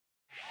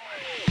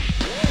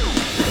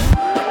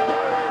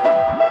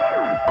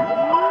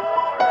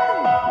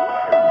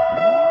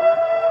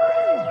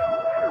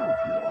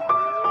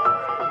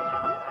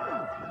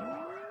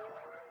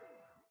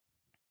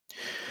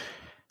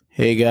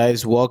Hey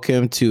guys,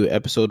 welcome to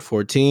episode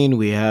 14.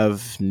 We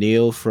have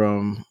Neal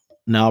from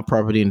Now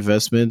Property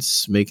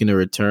Investments making a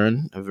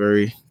return, a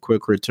very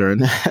quick return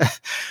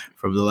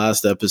from the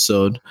last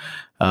episode.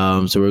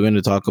 So we're going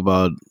to talk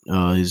about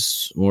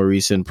his more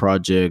recent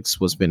projects,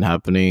 what's been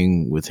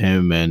happening with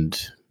him and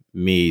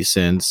me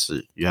since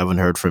you haven't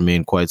heard from me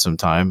in quite some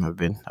time.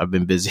 I've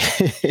been busy,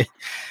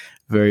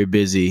 very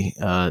busy.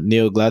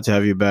 Neal, glad to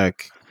have you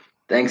back.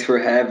 Thanks for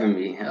having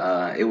me.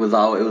 It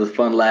was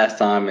fun last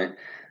time, and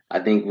I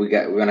think we're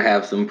gonna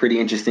have some pretty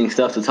interesting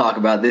stuff to talk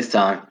about this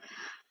time.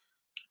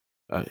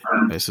 I,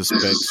 I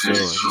suspect so. I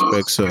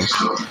suspect so.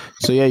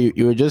 So yeah,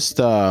 you were just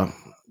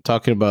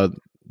talking about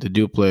the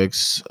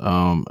duplex.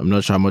 I'm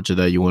not sure how much of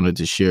that you wanted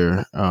to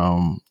share.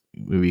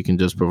 Maybe you can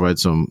just provide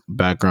some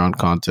background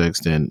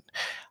context. And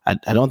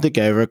I don't think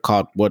I ever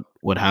caught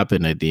what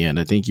happened at the end.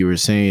 I think you were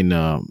saying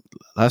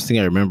last thing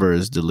I remember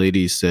is the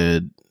lady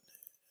said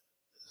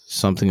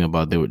something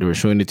about they were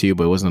showing it to you,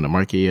 but it wasn't on the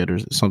market yet, or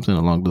something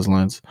along those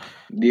lines.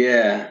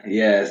 Yeah,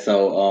 yeah.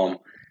 So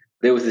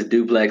there was this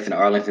duplex in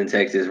Arlington,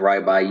 Texas,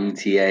 right by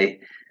UTA,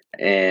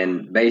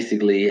 and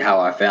basically how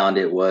I found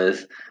it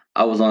was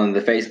I was on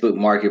the Facebook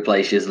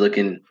Marketplace just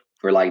looking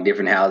for like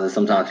different houses.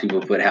 Sometimes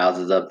people put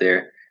houses up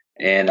there,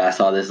 and I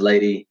saw this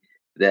lady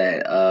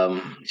that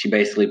she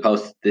basically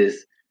posted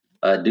this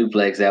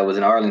duplex that was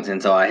in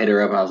Arlington. So I hit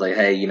her up and I was like,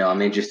 "Hey,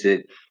 I'm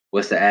interested.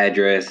 What's the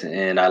address?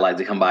 And I'd like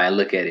to come by and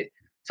look at it."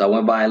 So I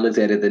went by and looked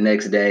at it the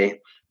next day,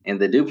 and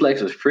the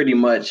duplex was pretty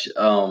much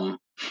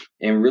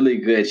in really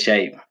good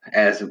shape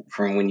as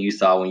from when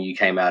you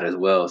came out as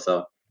well.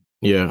 So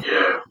Yeah.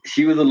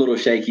 she was a little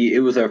shaky. It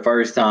was her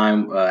first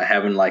time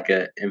having like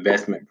a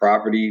investment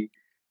property.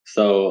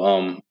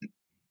 So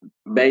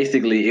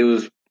basically, it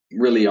was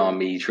really on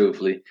me,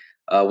 truthfully.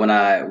 When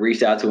I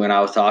reached out to her and I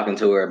was talking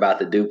to her about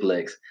the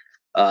duplex,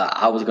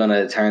 I was going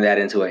to turn that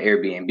into an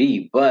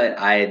Airbnb, but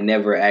I had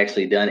never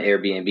actually done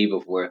Airbnb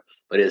before.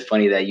 But it's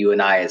funny that you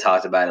and I had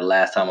talked about it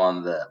last time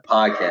on the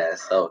podcast.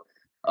 So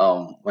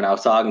when I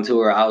was talking to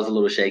her, I was a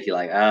little shaky,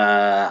 like,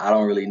 I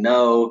don't really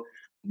know.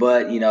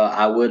 But,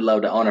 I would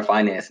love to own her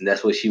finance, and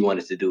that's what she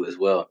wanted to do as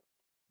well.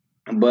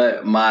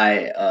 But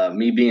my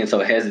me being so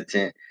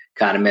hesitant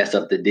kind of messed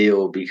up the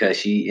deal because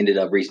she ended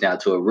up reaching out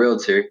to a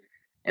realtor,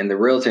 and the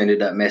realtor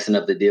ended up messing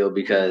up the deal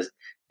because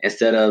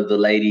instead of the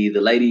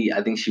lady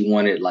I think she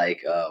wanted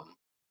like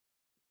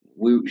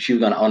she was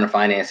gonna own and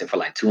finance it for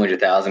like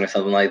 200,000 or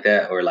something like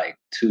that, or like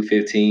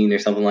 215 or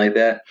something like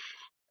that.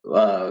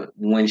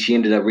 When she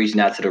ended up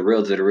reaching out to the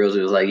realtor was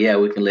like, "Yeah,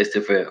 we can list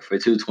it for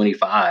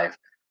 225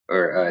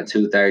 or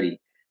 230,"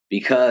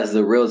 because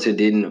the realtor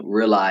didn't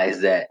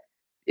realize that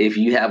if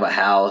you have a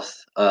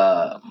house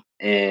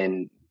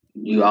and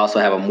you also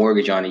have a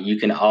mortgage on it, you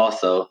can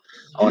also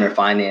own or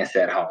finance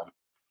that home.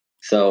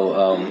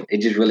 So it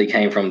just really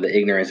came from the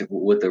ignorance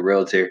with the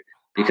realtor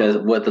because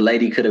what the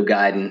lady could have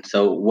gotten.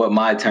 So what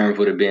my terms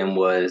would have been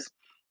was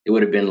it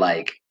would have been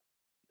like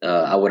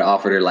I would have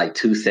offered her like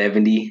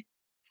 270,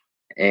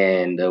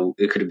 and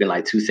it could have been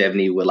like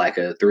 270 with like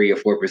a 3 or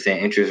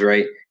 4% interest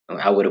rate.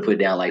 I would have put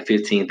down like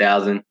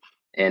 15,000,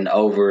 and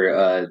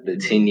over the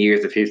 10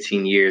 years or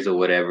 15 years or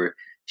whatever,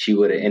 she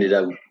would have ended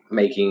up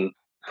making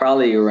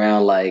probably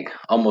around like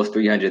almost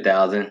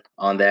 300,000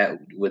 on that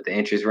with the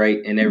interest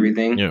rate and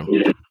everything. Yeah.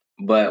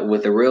 But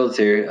with the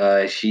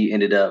realtor, she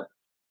ended up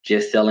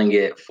just selling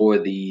it for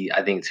the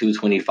I think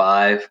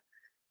 225,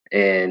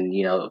 and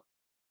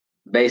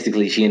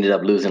basically she ended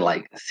up losing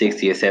like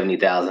 60 or 70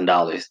 thousand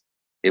dollars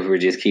if we're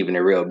just keeping it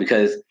real.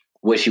 Because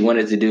what she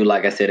wanted to do,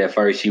 like I said at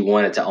first, she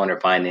wanted to own her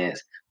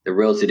finance. The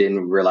realtor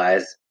didn't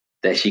realize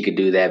that she could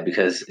do that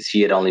because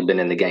she had only been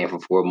in the game for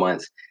 4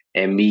 months,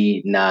 and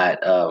me not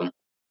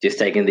just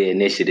taking the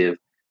initiative,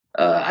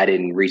 I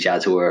didn't reach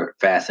out to her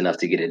fast enough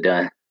to get it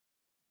done.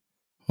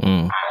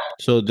 Mm.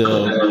 So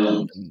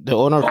the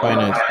owner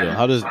finance deal,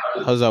 how does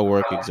that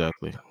work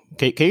exactly?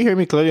 Can you hear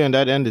me clearly on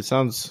that end? It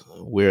sounds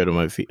weird on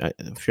my feet. I'm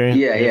Yeah, hearing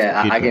some yeah,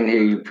 I feedback. can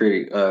hear you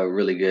pretty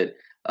really good.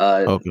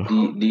 Okay.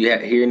 Do you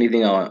hear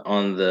anything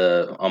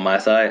on my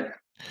side?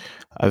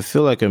 I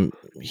feel like I'm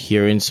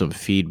hearing some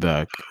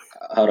feedback.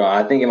 Hold on,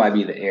 I think it might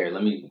be the air.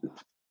 Let me.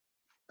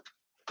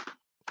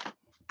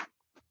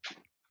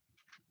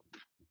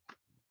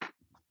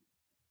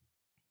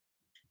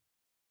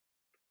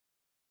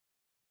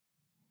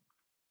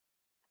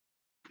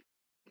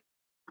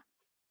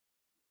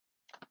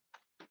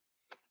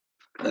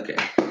 Okay,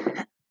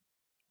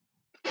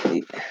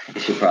 it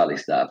should probably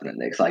stop in the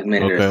next like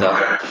minute or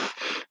Okay. so.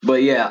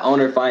 But yeah,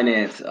 owner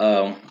finance.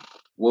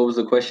 What was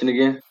the question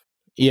again?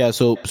 Yeah,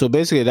 so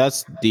basically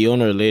that's the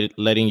owner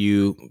letting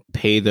you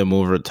pay them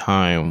over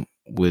time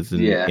with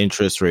an Yeah,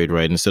 interest rate,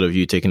 right? Instead of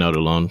you taking out a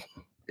loan.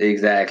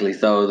 exactly.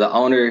 So the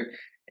owner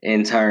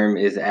in turn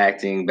is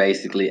acting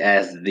basically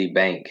as the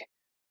bank.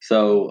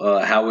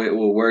 So how it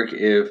will work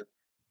if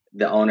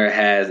the owner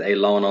has a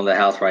loan on the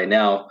house right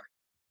now,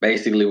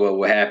 basically what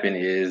would happen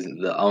is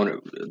the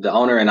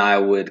owner and I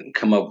would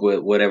come up with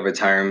whatever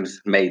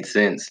terms made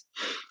sense.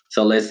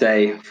 So let's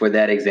say for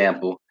that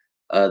example,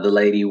 the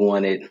lady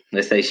wanted,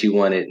 let's say she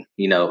wanted,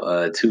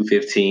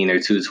 215 or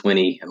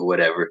 220 or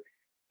whatever,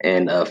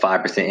 and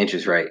 5%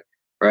 interest rate,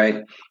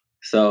 right?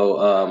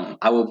 So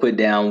I will put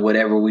down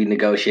whatever we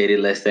negotiated.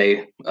 Let's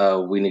say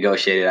we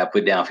negotiated. I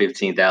put down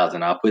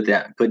 15,000. I'll put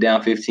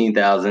down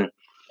 15,000,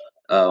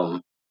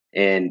 um,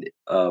 and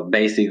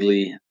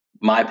basically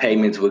my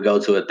payments would go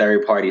to a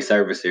third party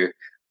servicer,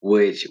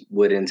 which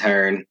would in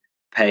turn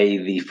pay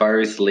the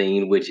first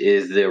lien, which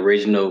is the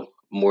original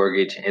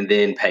mortgage, and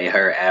then pay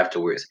her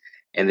afterwards.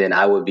 And then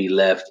I would be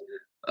left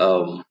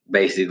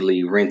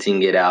basically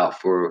renting it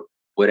out for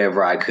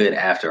whatever I could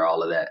after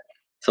all of that.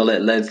 So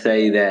let's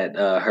say that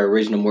her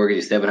original mortgage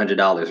is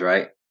 $700,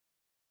 right?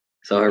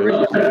 So her Okay.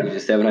 original mortgage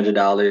is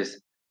 $700.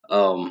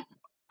 Um,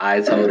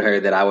 I told her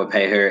that I would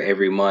pay her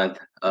every month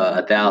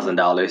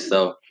 $1,000.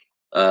 So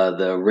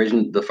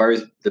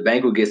the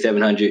bank would get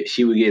 700,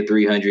 she would get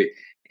 300,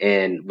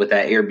 and with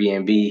that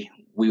Airbnb,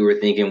 we were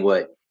thinking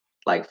what,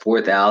 like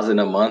 4,000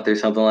 a month or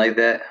something like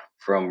that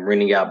from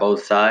renting out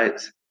both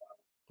sides.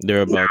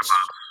 Thereabouts.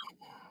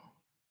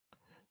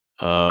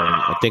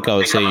 I think I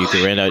would say you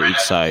could rent out each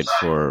side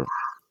for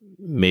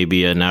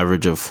maybe an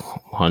average of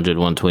 100,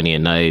 120 a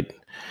night.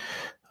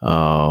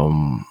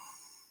 Um,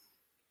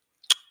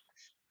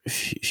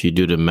 if you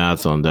do the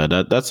math on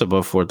that, that's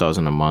about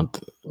 4,000 a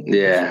month.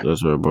 Yeah,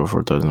 That's about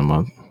 4,000 a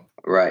month.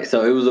 right.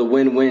 So it was a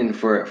win-win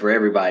for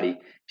everybody.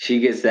 She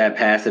gets that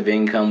passive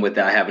income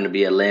without having to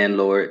be a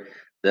landlord.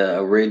 The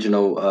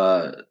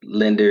original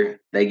lender,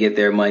 they get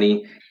their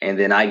money, and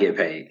then I get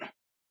paid.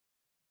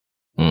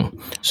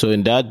 Mm. So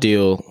in that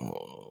deal,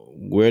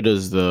 where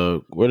does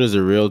the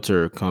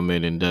realtor come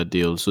in that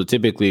deal? So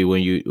typically,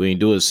 when you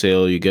do a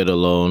sale, you get a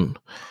loan,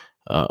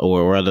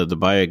 or rather, the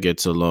buyer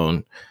gets a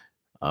loan.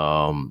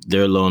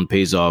 Their loan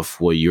pays off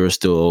what you're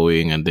still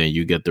owing, and then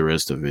you get the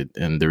rest of it,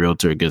 and the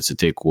realtor gets to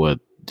take what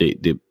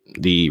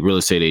the real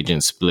estate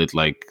agent split.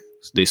 Like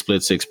they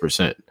split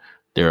 6%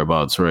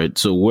 thereabouts, right?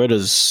 So where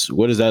does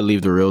that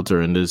leave the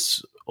realtor in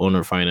this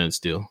owner finance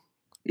deal?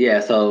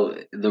 Yeah, so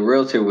the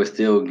realtor would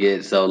still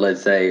get. So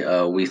let's say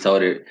we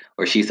sold it,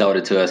 or she sold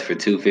it to us for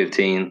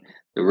 215.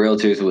 The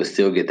realtors would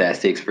still get that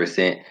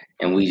 6%,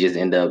 and we just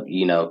end up,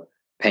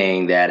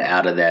 paying that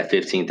out of that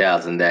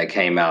 15,000 that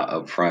came out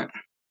up front.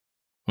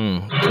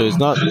 So it's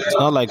not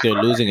like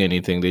they're losing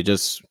anything. They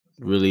just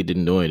really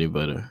didn't know any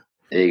better.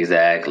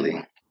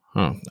 Exactly.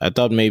 Huh. I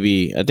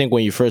think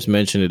when you first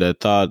mentioned it, I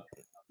thought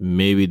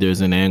maybe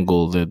there's an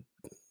angle that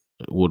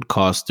would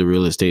cost the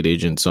real estate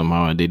agent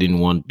somehow, and they didn't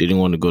want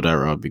to go that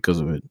route because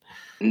of it.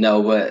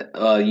 No, but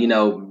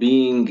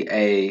being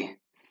a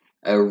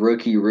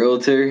rookie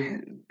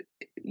realtor,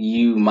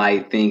 you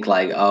might think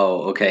like,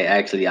 oh, okay,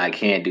 actually, I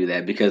can't do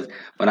that because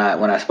when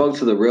I spoke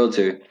to the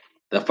realtor,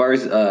 the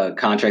first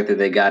contract that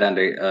they got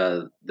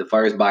under, the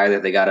first buyer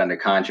that they got under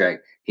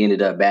contract, he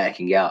ended up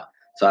backing out.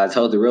 So I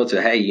told the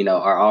realtor, hey,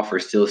 our offer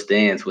still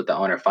stands with the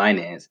owner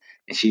finance,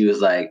 and she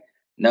was like,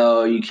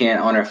 no, you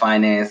can't owner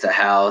finance a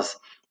house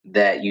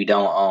that you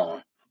don't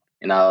own.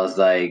 And I was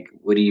like,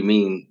 what do you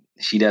mean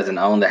she doesn't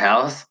own the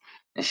house?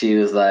 And she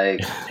was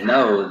like,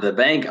 no, the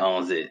bank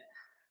owns it.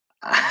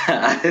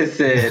 I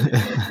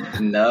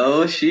said,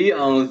 no, she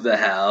owns the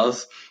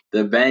house.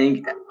 The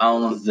bank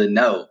owns the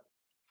note,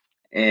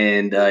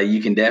 and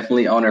you can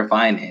definitely own her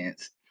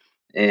finance.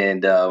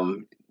 And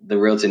the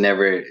realtor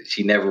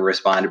never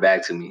responded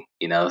back to me.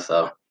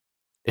 So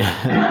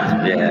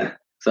yeah.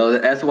 So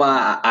that's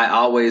why I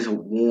always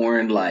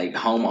warn like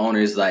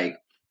homeowners, like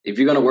if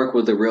you're gonna work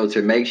with a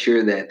realtor, make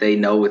sure that they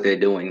know what they're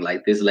doing.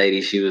 Like this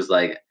lady, she was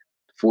like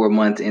 4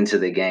 months into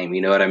the game.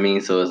 You know what I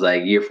mean? So it's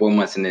like you're 4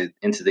 months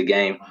into the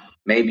game.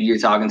 Maybe you're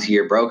talking to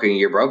your broker, and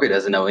your broker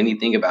doesn't know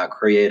anything about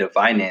creative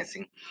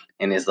financing,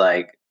 and it's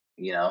like,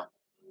 you know,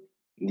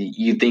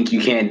 you think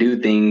you can't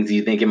do things,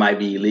 you think it might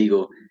be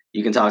illegal.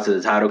 You can talk to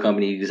the title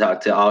company, you can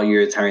talk to all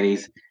your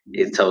attorneys.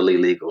 It's totally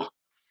legal.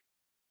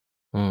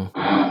 Hmm.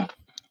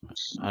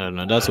 I don't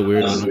know. That's a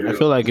weird one. I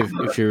feel like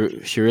if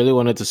she really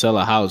wanted to sell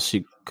a house,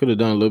 she could have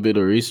done a little bit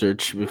of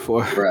research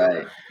before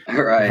Right.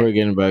 before Right.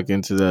 getting back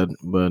into that.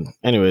 But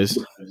anyways,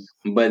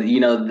 But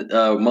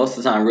most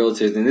of the time,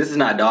 realtors, and this is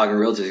not dogging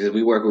realtors because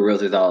we work with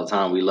realtors all the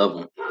time. We love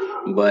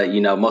them, but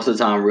most of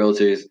the time,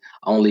 realtors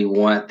only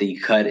want the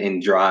cut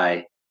and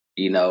dry,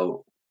 you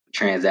know,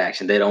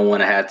 transaction. They don't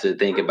want to have to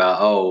think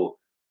about, oh,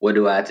 what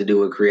do I have to do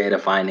with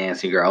creative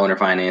financing or owner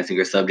financing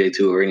or subject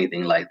to or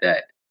anything like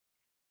that.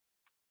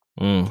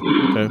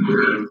 okay,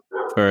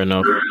 fair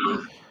enough.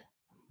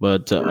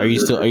 But are you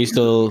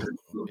still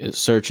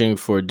searching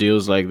for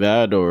deals like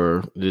that,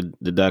 or did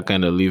that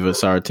kind of leave a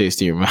sour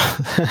taste in your mouth?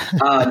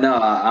 No,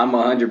 I'm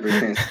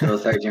 100% still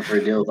searching for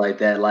deals like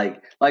that.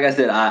 Like I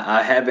said,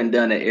 I haven't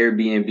done an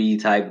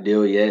Airbnb type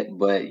deal yet,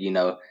 but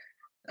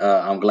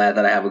I'm glad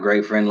that I have a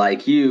great friend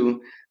like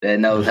you that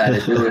knows how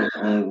to do it.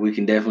 And we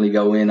can definitely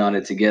go in on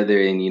it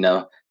together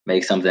and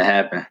make something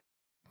happen.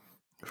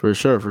 For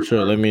sure, for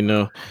sure. Let me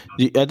know.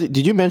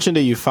 Did you mention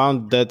that you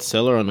found that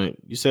seller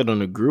you said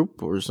on a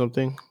group or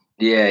something?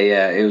 Yeah,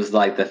 yeah. It was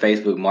like the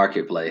Facebook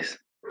Marketplace.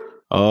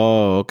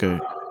 Oh, okay.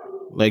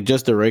 Like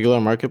just the regular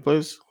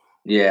marketplace?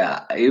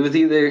 Yeah, it was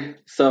either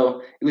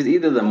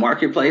the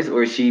marketplace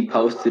or she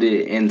posted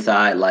it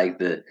inside like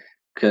the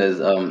because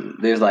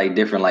there's like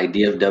different like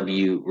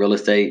DFW real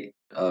estate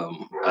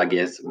I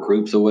guess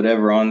groups or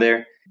whatever on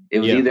there. It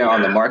was Yeah. either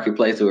on the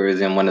marketplace or it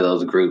was in one of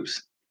those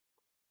groups.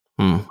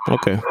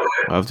 Okay.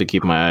 I have to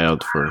keep my eye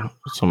out for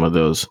some of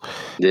those.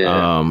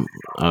 Yeah. Um,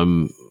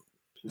 I'm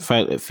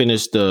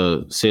finished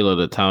the sale of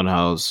the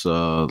townhouse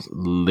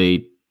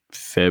late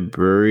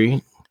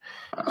February.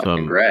 Oh, So I'm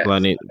congrats.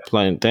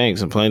 planning.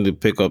 Thanks. I'm planning to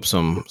pick up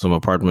some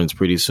apartments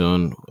pretty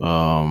soon.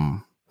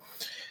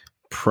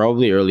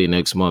 Probably early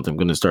next month. I'm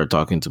going to start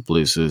talking to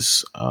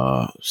places.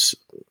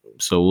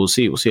 So we'll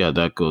see. We'll see how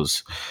that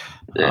goes.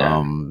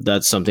 Yeah.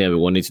 That's something I've been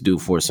wanting to do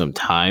for some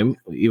time.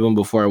 Even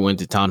before I went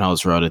to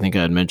townhouse route, I think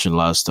I had mentioned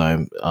last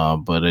time.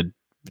 But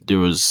there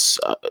was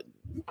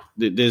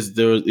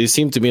it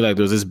seemed to me like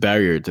there was this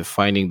barrier to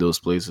finding those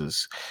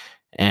places.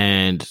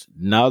 And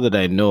now that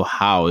I know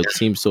how, it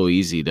seems so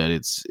easy that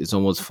it's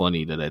almost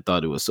funny that I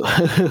thought it was so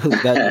it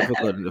was that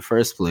difficult in the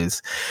first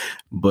place.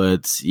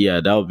 But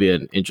yeah, that would be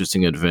an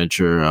interesting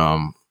adventure.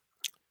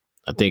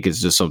 I think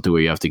it's just something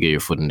where you have to get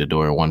your foot in the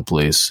door in one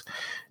place.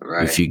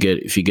 Right. If you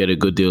get a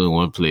good deal in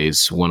one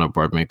place, one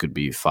apartment could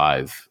be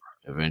five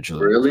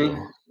eventually. Really?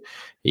 So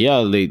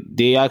yeah,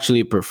 they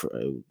actually prefer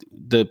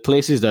the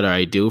places that are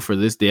ideal for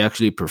this. They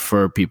actually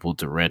prefer people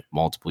to rent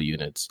multiple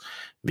units Wow.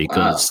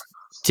 because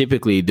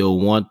typically they'll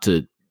want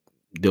to.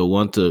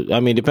 I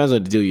mean, it depends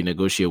on the deal you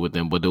negotiate with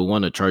them, but they'll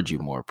want to charge you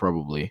more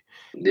probably,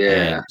 Yeah.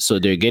 and so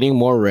they're getting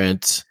more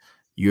rent.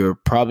 You're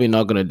probably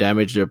not going to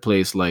damage their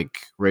place like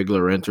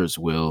regular renters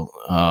will.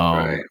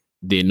 Right.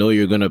 They know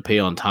you're going to pay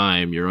on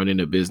time. You're running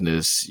a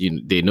business.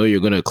 They know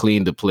you're going to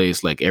clean the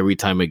place like every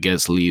time a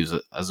guest leaves,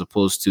 as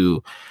opposed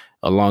to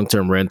a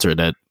long-term renter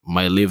that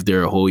might live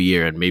there a whole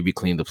year and maybe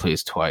clean the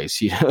place twice.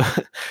 So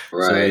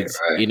Right. it's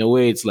Right. in a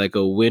way it's like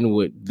a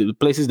win-win. The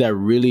places that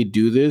really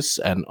do this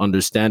and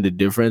understand the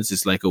difference,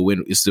 it's like a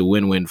win. It's a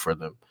win-win for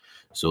them.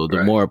 So the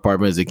Right. more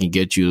apartments they can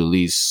get you, the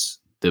least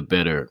the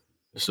better.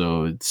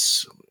 So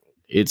it's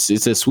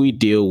a sweet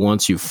deal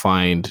once you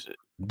find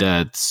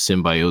that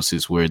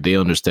symbiosis where they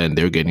understand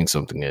they're getting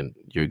something and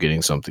you're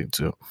getting something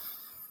too.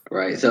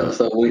 Right. So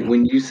So, so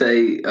when you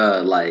say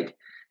like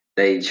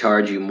they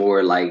charge you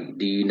more, like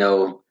do you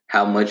know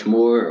how much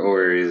more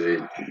or is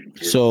it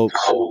just so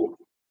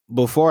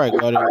before I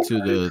got into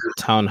the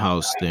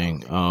townhouse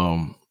thing,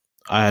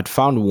 I had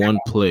found one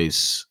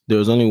place. There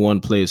was only one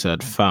place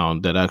I'd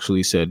found that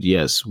actually said,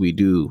 yes, we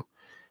do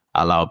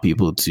allow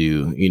people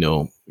to,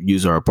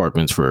 use our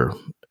apartments for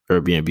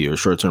Airbnb or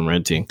short term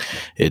renting.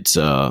 It's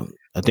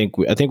I think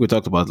we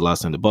talked about it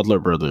last time, the Butler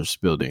Brothers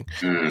building.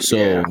 yeah.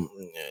 So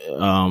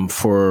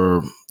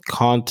for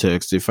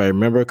context, if I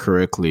remember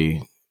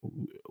correctly,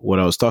 what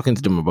I was talking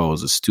to them about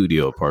was a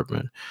studio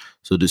apartment.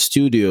 So their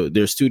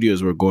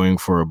studios were going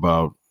for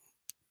about,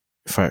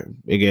 if I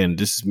again,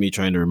 this is me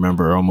trying to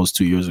remember, almost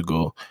 2 years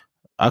ago.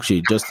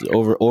 Actually, just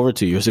over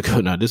 2 years ago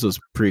now. This was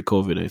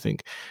pre-COVID, I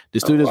think. The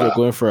Oh studios were wow.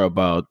 going for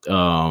about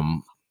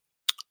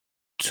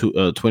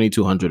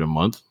 2,200 a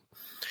month.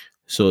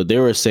 So they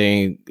were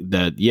saying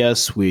that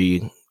yes,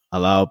 we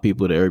allow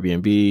people to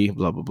Airbnb,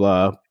 blah blah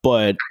blah,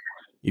 but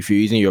if you're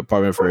using your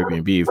apartment for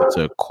Airbnb, if it's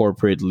a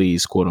corporate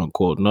lease, quote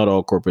unquote, not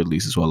all corporate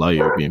leases will allow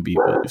you Airbnb,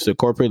 but if it's a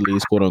corporate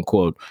lease, quote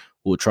unquote,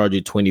 we'll charge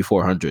you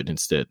 2,400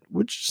 instead,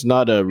 which is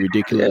not a Yeah.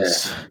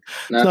 ridiculous,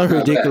 it's not a Not bad.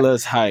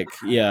 ridiculous hike.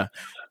 Yeah,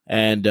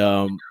 and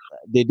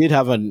they did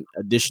have an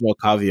additional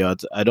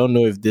caveat. I don't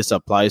know if this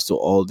applies to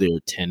all their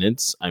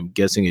tenants. I'm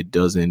guessing it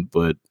doesn't,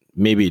 but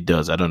maybe it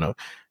does. I don't know.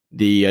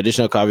 The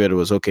additional caveat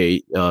was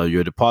okay.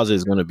 Your deposit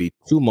is going to be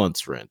 2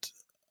 months rent.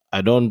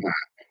 I don't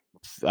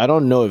I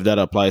don't know if that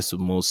applies to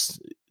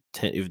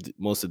if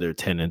most of their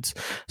tenants,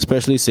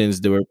 especially since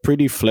they were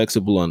pretty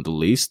flexible on the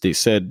lease. They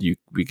said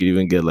we could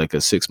even get like a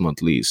 6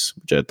 month lease,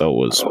 which I thought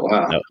was Oh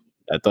wow. that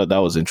I thought that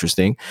was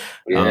interesting.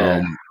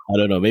 Yeah. I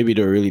don't know, maybe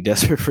they're really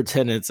desperate for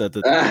tenants at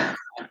the time,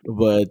 Ah,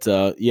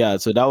 but yeah.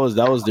 So that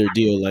was their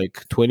deal,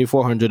 like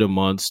 2,400 a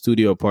month,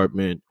 studio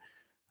apartment.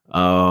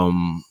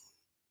 Um,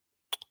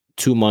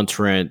 2 months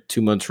rent,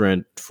 2 months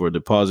rent for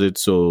deposit.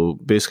 So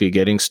basically,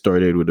 getting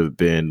started would have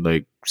been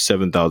like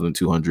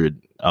 7,200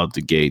 out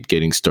the gate.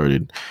 Getting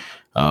started.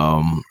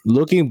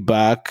 Looking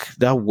back,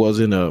 that was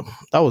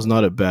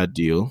not a bad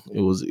deal.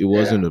 It yeah.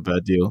 wasn't a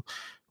bad deal,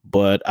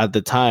 but at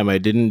the time, I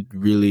didn't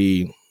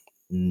really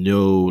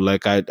know.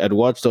 Like I'd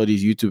watched all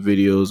these YouTube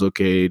videos.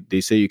 Okay, they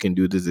say you can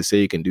do this, they say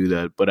you can do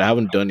that, but I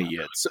haven't done it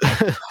yet. So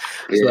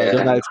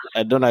Yeah.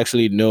 I don't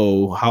actually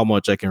know how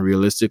much I can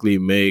realistically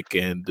make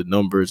and the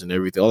numbers and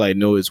everything. All I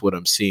know is what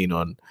I'm seeing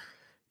on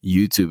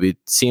YouTube. It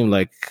seemed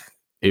like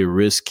a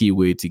risky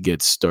way to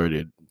get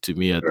started to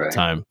me at the Right.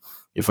 time.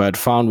 If I had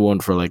found one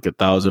for like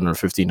 1,000 or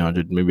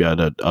 1,500, maybe I'd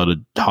have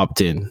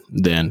hopped in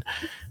then.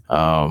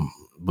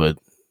 But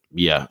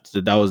yeah,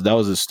 so that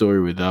was a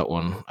story with that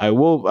one. I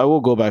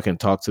will go back and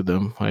talk to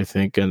them, I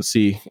think, and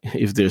see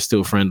if they're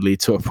still friendly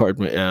to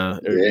apartment Airbnb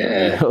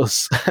Yeah.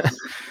 hosts.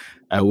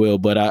 I will,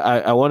 but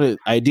I want to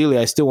ideally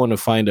I still want to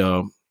find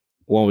a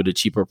one with a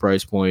cheaper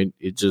price point.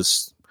 It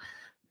just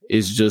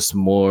it's just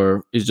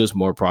more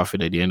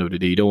profit at the end of the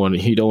day. You don't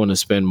want to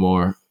spend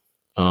more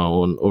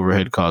on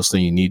overhead costs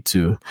than you need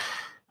to,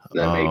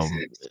 That makes um,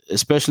 sense.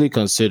 especially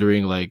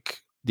considering like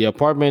the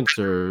apartments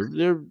are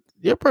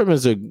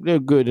they're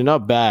good. They're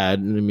not bad.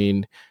 I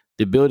mean,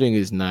 the building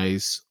is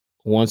nice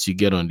once you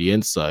get on the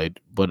inside.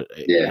 But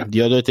Yeah.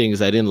 the other thing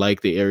is, I didn't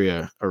like the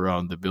area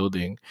around the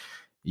building.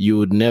 You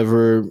would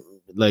never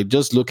like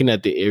just looking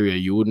at the area.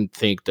 You wouldn't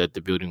think that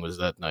the building was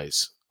that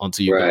nice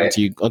Right.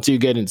 until you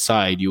get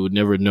inside. You would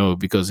never know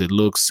because it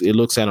looks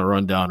kind of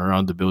run down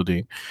around the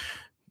building.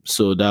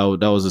 So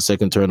that was the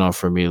second turn off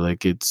for me.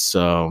 Like it's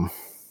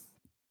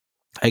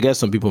I guess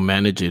some people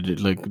manage it.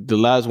 Like the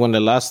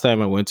last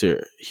time I went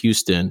to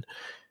Houston,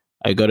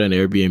 I got an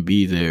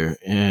Airbnb there,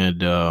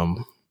 and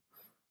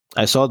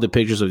I saw the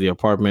pictures of the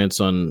apartments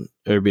on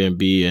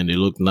Airbnb, and they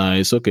looked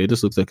nice. Okay,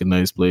 this looks like a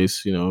nice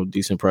place,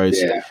 decent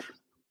price. Yeah.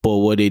 But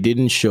what they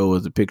didn't show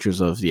was the pictures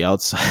of the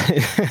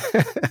outside.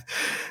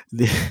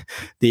 the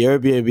the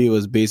Airbnb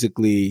was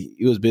basically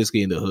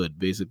in the hood,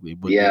 basically,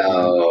 but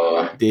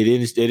Yeah. they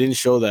didn't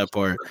show that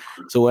part.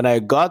 So when I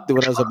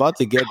was about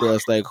to get there, I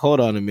was like, hold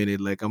on a minute,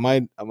 like am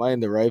I in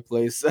the right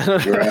place?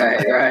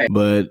 Right. Right.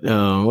 But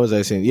what was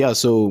I saying? Yeah,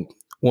 so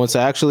once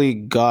I actually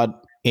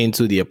got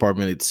into the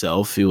apartment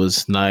itself, it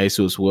was nice.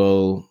 It was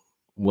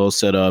well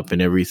set up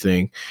and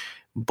everything.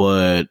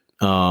 But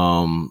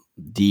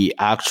the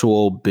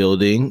actual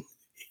building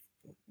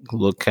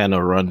looked kind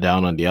of run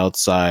down on the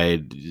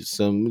outside.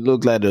 Some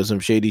looked like there's some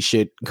shady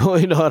shit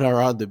going on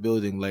around the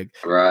building. Like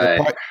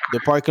Right. the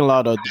parking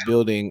lot of the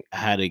building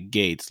had a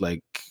gate.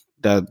 Like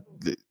that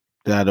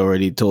that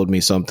already told me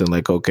something.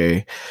 Like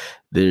okay,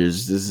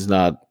 this is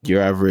not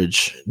your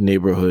average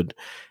neighborhood.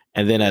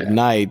 And then at Yeah.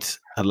 night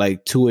at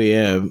like 2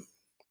 a.m.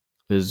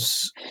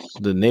 there's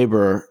the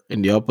neighbor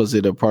in the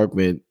opposite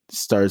apartment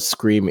starts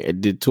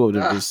screaming. The two of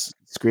them Ah, just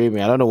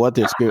screaming. I don't know what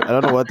they're screaming. I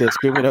don't know what they're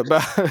screaming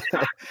about.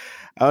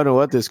 I don't know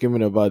what they're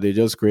screaming about. They're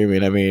just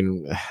screaming. I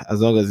mean, as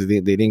long as they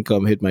didn't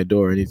come hit my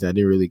door or anything, I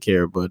didn't really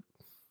care. But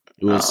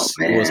oh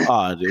it was man.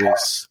 odd. It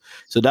was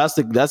so that's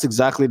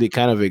exactly the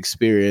kind of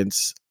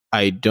experience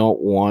I don't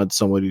want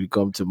somebody to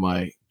come to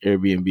my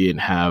Airbnb and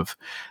have.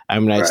 I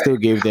mean, I Right. still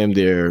gave them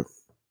their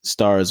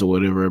stars or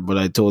whatever, but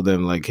I told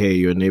them like, hey,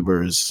 your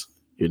neighbor is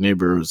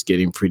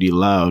getting pretty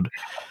loud,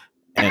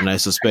 and I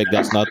suspect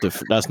that's not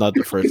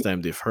the first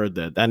time they've heard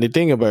that. And the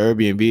thing about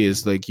Airbnb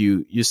is like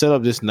you set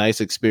up this nice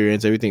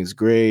experience, everything's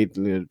great,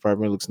 the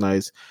apartment looks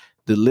nice.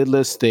 The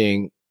littlest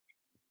thing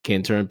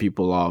can turn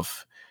people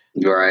off,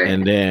 Right.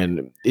 and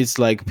then it's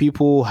like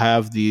people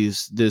have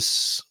this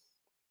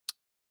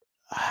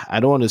I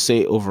don't want to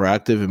say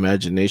overactive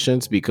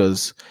imaginations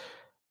because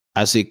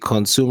as a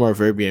consumer of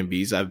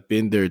Airbnbs, I've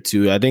been there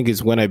too. I think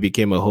it's when I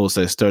became a host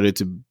I started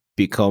to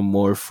become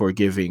more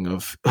forgiving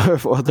of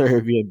other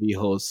Airbnb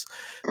hosts.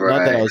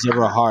 Not that I Right. was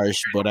ever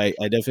harsh, but I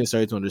definitely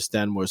started to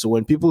understand more. So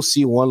when people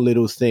see one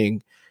little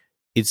thing,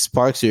 it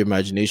sparks your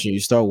imagination. You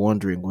start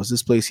wondering, was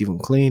this place even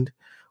cleaned?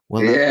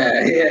 When last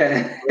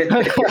Yeah.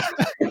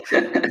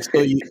 Yeah.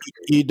 so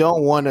you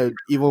don't want to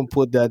even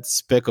put that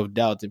speck of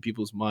doubt in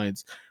people's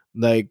minds.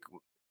 Like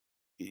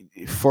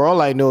for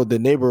all I know, the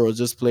neighbor was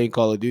just playing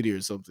Call of Duty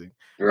or something.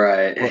 But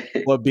Right.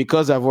 but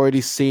because I've already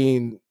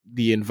seen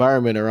the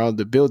environment around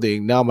the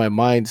building, now my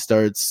mind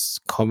starts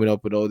coming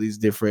up with all these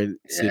different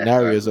Yeah. Start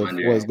scenarios of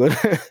what's wondering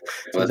going.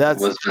 So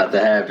that's what's about to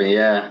happen.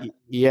 Yeah.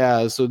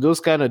 yeah. So those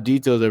kind of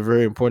details are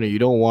very important. You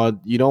don't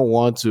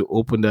want to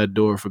open that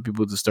door for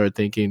people to start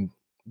thinking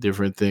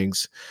different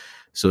things.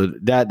 So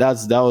that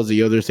was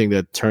the other thing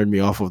that turned me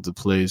off of the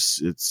place.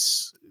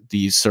 It's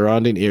the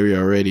surrounding area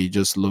already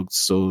just looked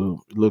so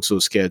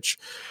sketch.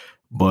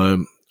 But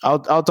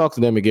I'll talk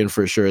to them again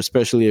for sure,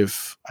 especially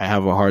if I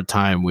have a hard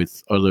time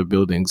with other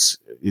buildings.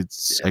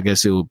 It's I Yeah.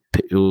 guess it'll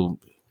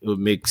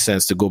make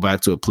sense to go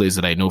back to a place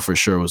that I know for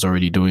sure was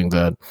already doing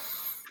that.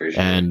 For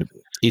sure. And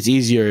it's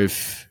easier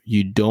if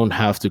you don't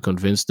have to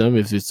convince them.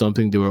 If it's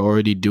something they were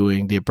already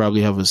doing, they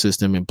probably have a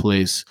system in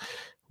place.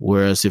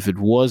 Whereas if it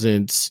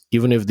wasn't,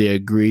 even if they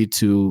agree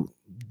to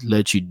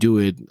let you do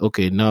it,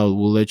 okay, now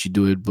we'll let you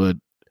do it, but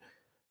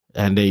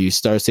and then you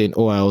start saying,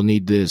 "Oh, I'll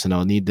need this and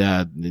I'll need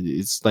that."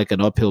 It's like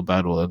an uphill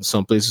battle. And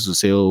some places will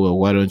say, "Oh, well,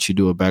 why don't you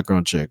do a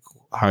background check?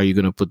 How are you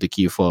going to put the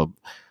key fob?"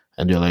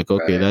 And they're like,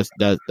 "Okay,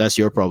 Right. that's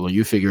your problem.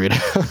 You figure it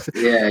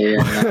Yeah. Yeah.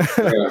 No,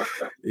 for out." real.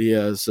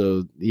 Yeah,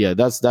 so yeah,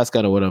 that's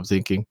kind of what I'm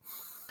thinking.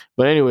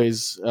 But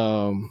anyways,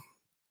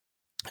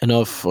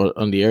 enough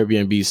on the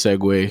Airbnb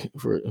segue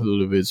for a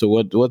little bit. So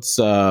what's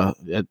I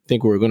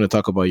think we're going to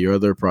talk about your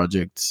other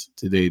project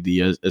today,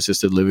 the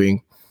assisted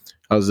living.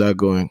 How's that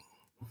going?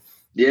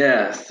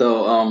 Yeah.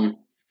 So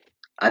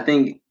I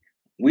think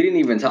we didn't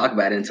even talk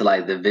about it until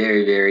like the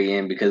very, very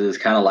end because it's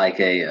kind of like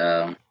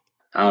a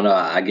I don't know.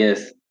 I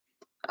guess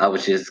I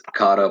was just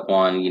caught up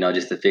on,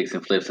 just the fix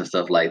and flips and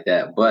stuff like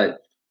that. But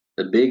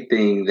the big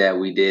thing that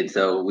we did,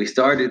 so we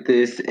started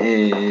this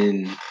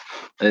in,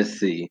 let's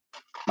see,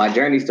 my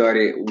journey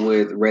started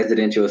with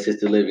residential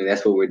assisted living.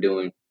 That's what we're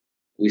doing.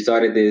 We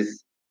started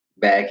this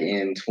back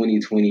in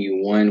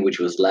 2021, which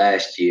was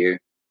last year.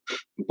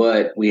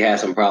 but we had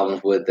some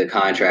problems with the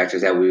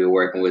contractors that we were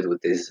working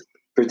with this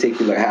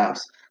particular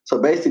house.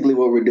 So basically,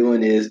 what we're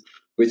doing is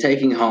we're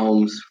taking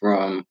homes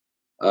from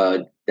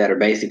that are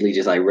basically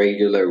just like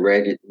regular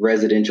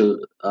residential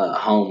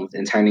homes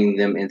and turning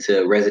them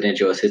into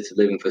residential assisted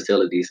living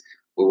facilities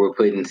where we're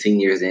putting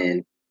seniors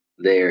in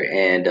there,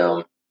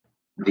 and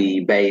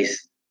the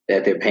base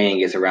that they're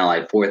paying is around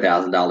like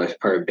 $4,000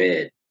 per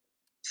bed.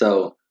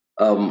 So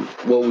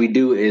what we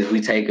do is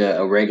we take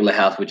a regular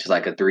house, which is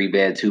like a 3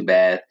 bed, 2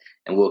 bath,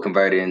 and we'll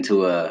convert it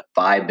into a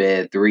 5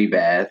 bed, 3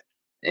 bath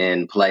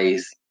in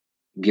place,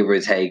 give or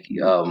take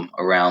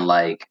around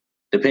like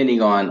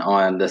depending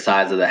on the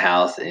size of the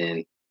house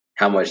and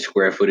how much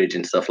square footage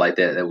and stuff like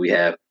that that we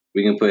have.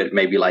 We can put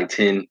maybe like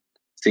 10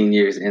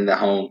 seniors in the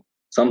home.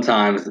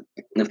 Sometimes,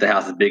 if the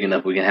house is big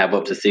enough, we can have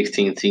up to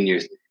 16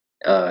 seniors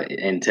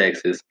in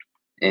Texas.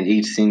 And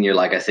each senior,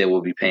 like I said,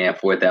 will be paying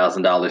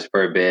 $4,000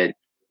 per bed,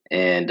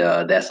 and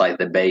that's like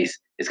the base.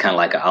 It's kind of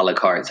like a la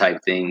carte type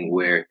thing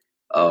where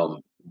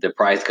the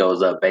price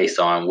goes up based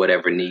on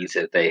whatever needs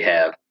that they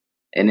have.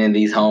 And in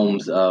these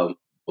homes, what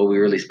we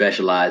really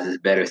specialize is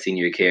better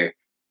senior care.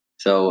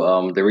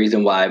 So the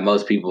reason why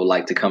most people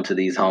like to come to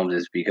these homes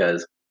is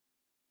because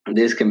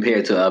this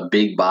compared to a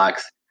big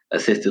box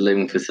assisted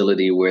living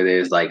facility where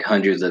there's like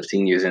hundreds of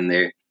seniors in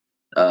there.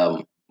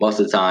 Most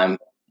of the time,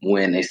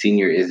 when a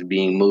senior is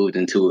being moved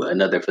into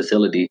another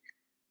facility,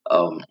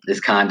 it's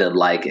kind of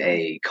like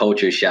a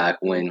culture shock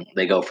when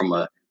they go from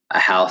a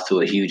house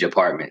to a huge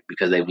apartment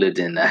because they've lived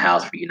in a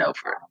house for,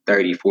 for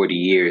 30, 40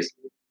 years.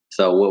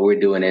 So what we're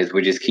doing is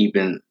we're just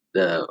keeping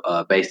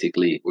the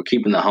basically we're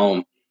keeping the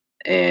home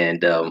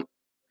and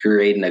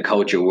creating a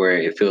culture where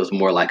it feels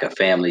more like a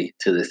family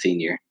to the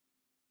senior.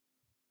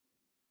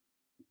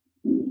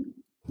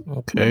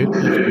 Okay,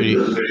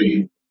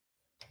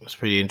 that's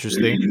pretty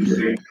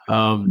interesting.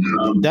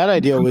 That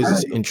idea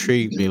always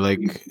intrigued me.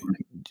 Like,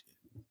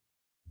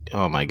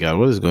 oh my god,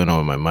 what is going on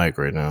with my mic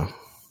right now?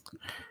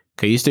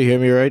 Can you still hear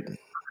me, right?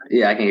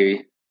 Yeah, I can hear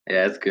you.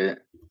 Yeah, that's good.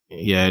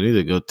 Yeah, I need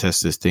to go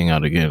test this thing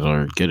out again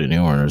or get a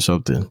new one or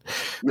something.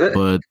 Good.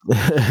 But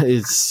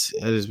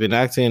it's been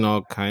acting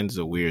all kinds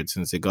of weird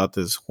since it got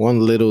this one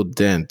little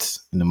dent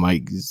in the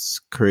mic. It's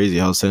crazy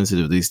how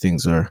sensitive these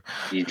things are.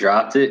 You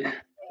dropped it.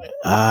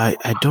 I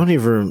don't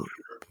even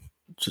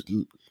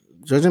ju-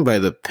 judging by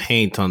the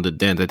paint on the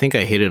dent. I think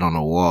I hit it on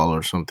a wall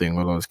or something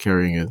while I was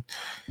carrying it.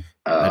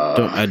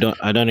 I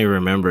don't even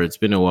remember. It's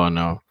been a while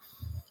now.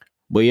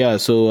 But yeah,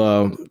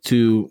 so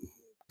to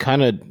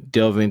kind of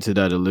delve into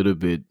that a little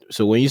bit.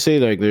 So when you say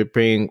like they're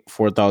paying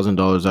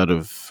 $4,000 out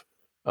of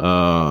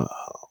uh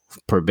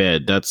per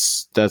bed,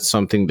 that's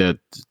something that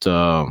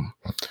um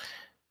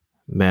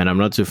man, I'm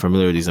not too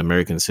familiar with these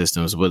American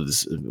systems.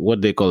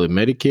 What they call it,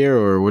 Medicare,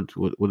 or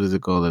what is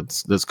it called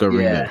that's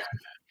covering Yeah. that?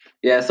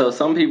 Yeah, so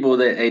some people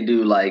that they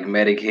do like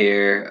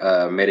Medicare,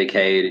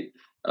 Medicaid,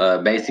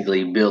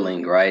 basically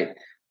billing, right?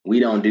 We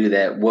don't do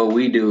that. What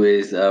we do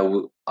is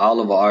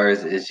all of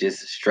ours is just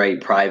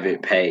straight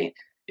private pay.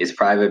 It's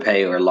private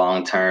pay or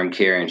long term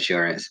care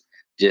insurance,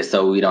 just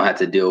so we don't have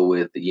to deal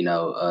with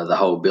the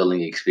whole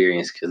billing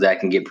experience because that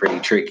can get pretty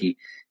tricky.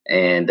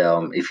 And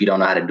if you don't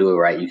know how to do it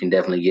right, you can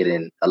definitely get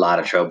in a lot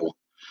of trouble,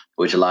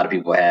 which a lot of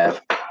people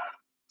have.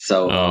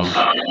 So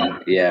Oh,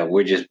 yeah,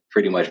 we're just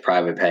pretty much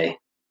private pay.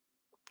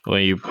 well,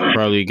 you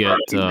probably get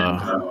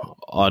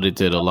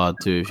audited a lot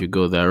too if you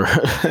go that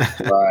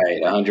route.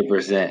 Right,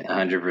 100%,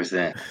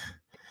 100%.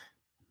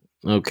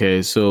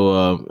 Okay,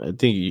 so I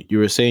think you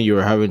were saying you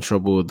were having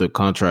trouble with the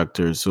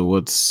contractors. So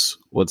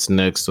what's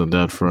next on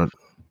that front?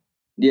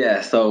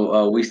 Yeah,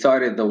 so we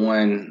started the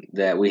one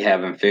that we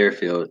have in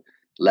Fairfield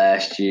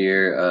last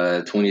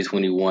year,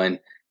 2021.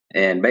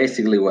 And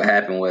basically, what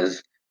happened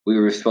was we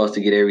were supposed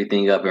to get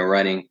everything up and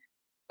running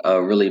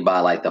really by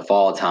like the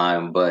fall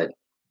time, but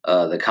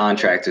the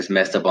contractors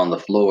messed up on the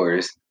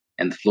floors,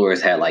 and the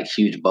floors had like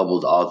huge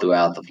bubbles all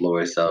throughout the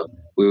floors. So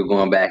we were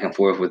going back and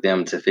forth with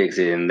them to fix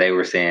it, and they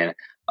were saying,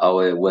 "Oh,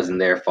 it wasn't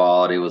their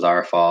fault; it was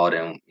our fault."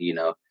 And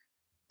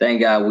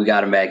thank God we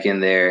got them back in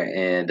there,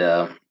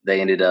 and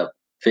they ended up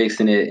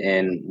fixing it,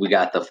 and we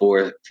got the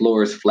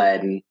floors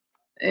flattened,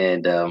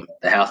 and the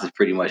house is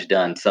pretty much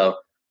done. So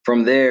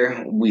from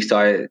there, we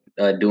started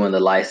doing the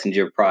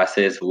licensure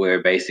process,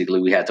 where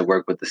basically we had to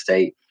work with the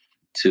state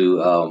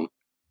to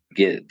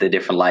get the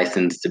different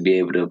license to be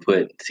able to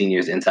put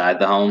seniors inside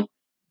the home.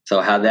 So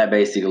how that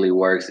basically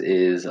works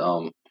is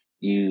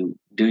you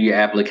do your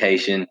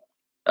application.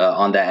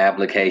 On that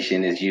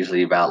application is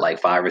usually about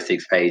like 5 or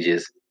 6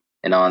 pages,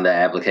 and on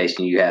that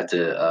application you have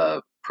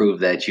to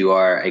prove that you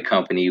are a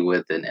company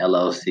with an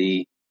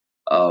LLC.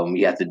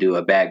 You have to do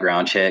a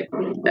background check.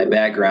 That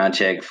background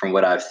check, from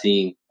what I've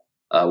seen,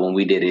 when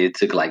we did it, it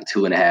took like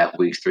 2.5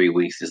 weeks, 3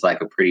 weeks. It's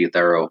like a pretty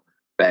thorough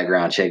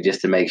background check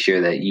just to make sure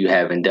that you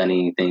haven't done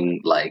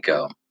anything like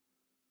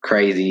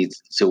crazy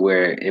to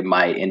where it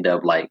might end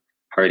up like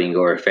hurting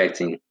or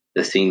affecting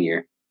the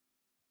senior.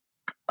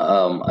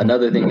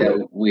 Another thing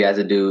that we have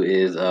to do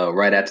is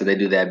right after they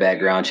do that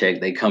background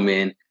check, they come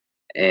in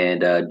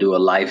and do a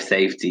life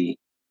safety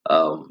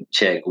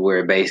check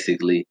where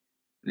basically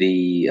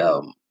the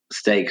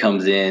state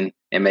comes in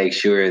and makes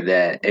sure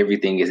that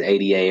everything is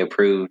ADA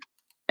approved,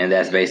 and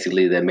that's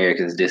basically the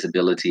Americans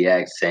Disability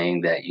Act,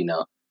 saying that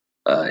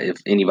if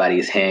anybody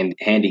is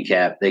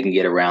handicapped, they can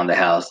get around the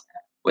house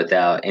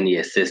without any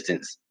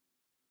assistance.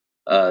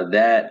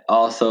 That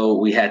also,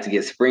 we had to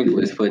get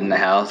sprinklers put in the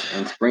house,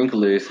 and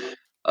sprinklers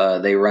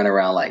they run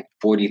around like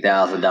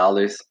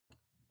 $40,000.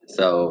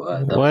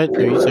 So What?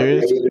 Are you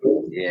serious?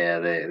 yeah,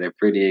 they're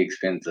pretty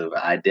expensive.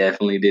 I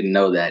definitely didn't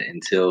know that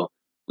until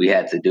we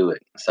had to do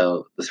it.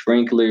 So the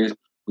sprinklers,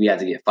 we had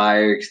to get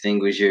fire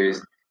extinguishers.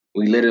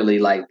 We literally,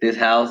 like, this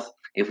house.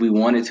 If we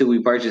wanted to,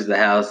 we purchased the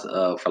house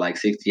for like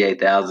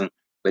 68,000.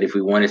 But if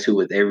we wanted to,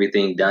 with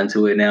everything done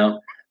to it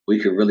now, we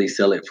could really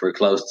sell it for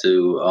close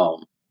to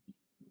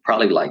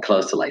probably like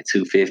close to like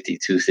 250,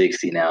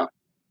 260 now.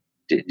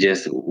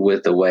 Just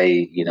with the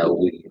way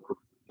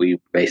we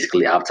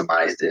basically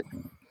optimized it.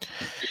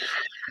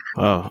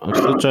 Wow, I'm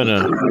still trying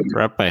to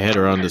wrap my head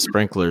around the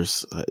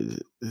sprinklers.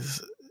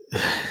 Is,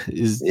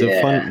 is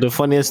Yeah. the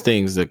funniest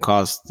things that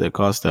cost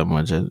that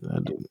much?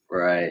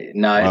 Right.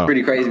 No, it's Wow,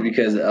 pretty crazy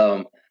because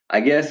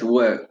I guess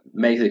what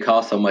makes it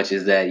cost so much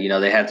is that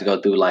they have to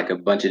go through like a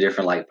bunch of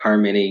different like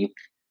permitting.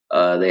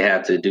 They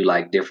have to do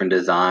like different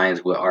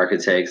designs with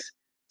architects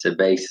to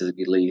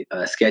basically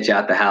sketch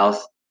out the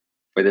house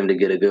for them to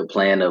get a good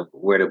plan of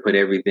where to put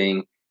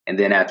everything. And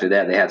then after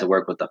that, they have to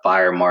work with the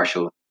fire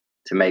marshal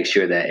to make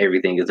sure that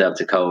everything is up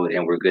to code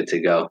and we're good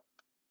to go.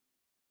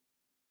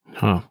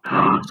 huh?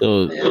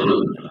 So, Yeah.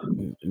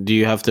 do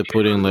you have to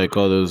put in like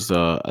all those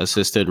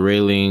assisted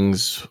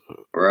railings,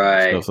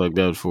 Right. stuff like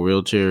that for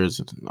wheelchairs,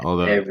 and all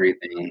that?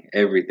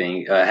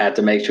 Everything. Had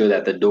to make sure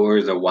that the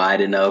doors are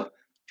wide enough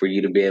for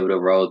you to be able to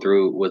roll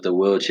through with a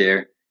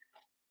wheelchair.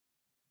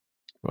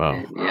 Wow.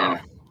 And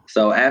yeah.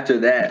 So after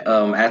that,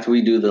 after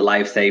we do the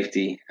life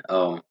safety,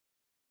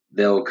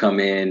 they'll come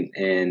in,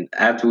 and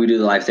after we do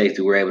the life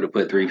safety, we're able to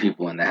put three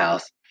people in the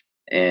house.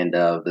 And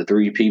the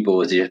three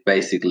people is just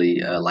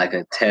basically like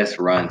a test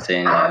run,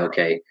 saying like,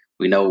 okay,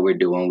 we know what we're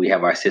doing. We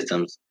have our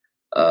systems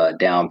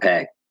down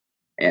packed.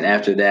 And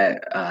after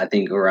that, I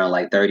think around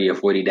like 30 or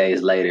 40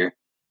 days later,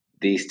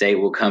 the state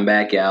will come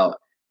back out,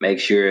 make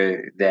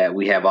sure that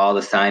we have all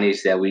the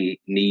signage that we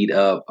need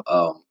up,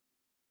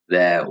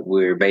 that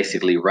we're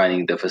basically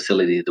running the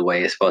facility the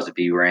way it's supposed to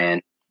be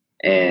ran.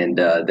 And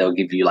they'll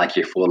give you like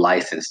your full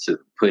license to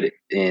put it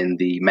in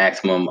the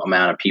maximum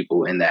amount of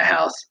people in that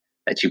house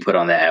that you put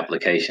on that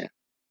application.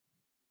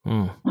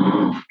 Hmm.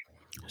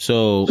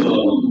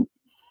 So,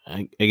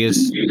 I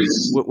guess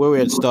where we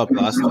had stopped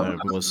last time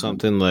was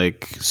something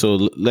like,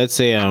 so let's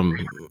say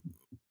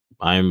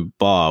I'm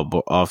Bob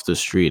off the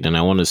street and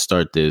I want to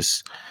start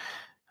this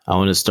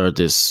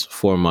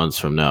 4 months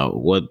from now.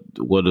 What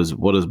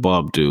does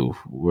Bob do?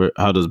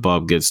 How does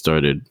Bob get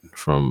started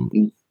from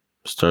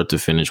start to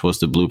finish? What's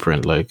the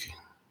blueprint like?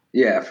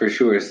 Yeah, for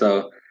sure.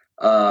 So,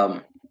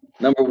 um,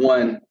 number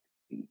one,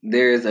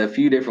 there's a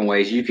few different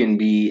ways you can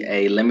be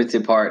a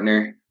limited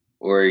partner,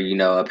 or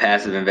a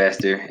passive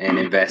investor and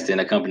invest in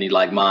a company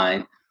like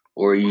mine,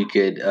 or you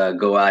could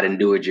go out and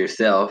do it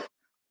yourself,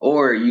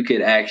 or you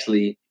could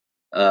actually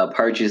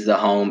purchase the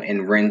home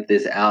and rent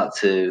this out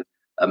to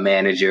a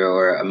manager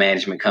or a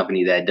management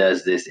company that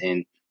does this,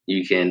 and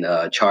you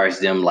can charge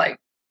them like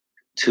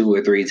two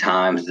or three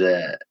times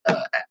the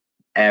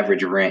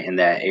average rent in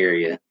that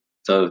area.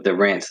 So if the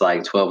rent's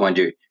like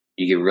 1,200,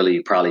 you could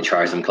really probably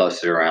charge them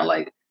closer to around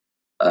like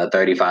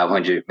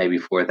 3,500, maybe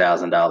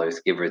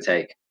 $4,000, give or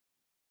take.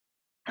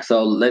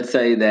 So let's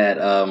say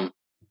that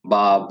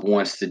Bob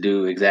wants to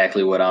do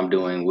exactly what I'm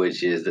doing,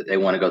 which is that they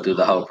want to go through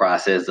the whole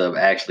process of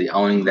actually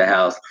owning the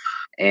house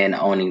and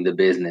owning the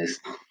business.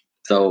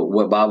 So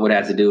what Bob would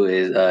have to do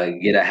is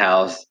get a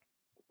house.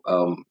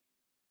 Um,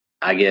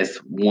 I guess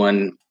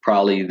one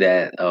probably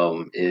that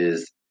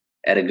is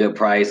at a good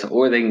price,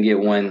 or they can get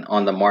one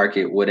on the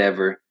market,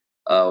 whatever.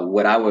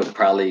 What I would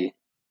probably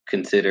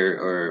consider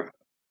or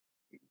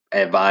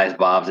advise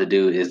Bob to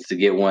do is to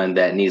get one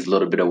that needs a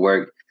little bit of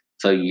work,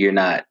 so you're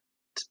not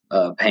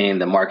paying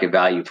the market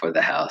value for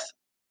the house.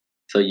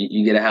 So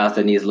you get a house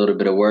that needs a little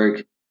bit of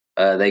work.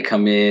 They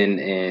come in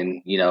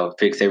and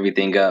fix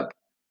everything up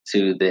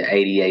to the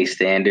ADA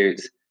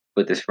standards,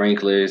 put the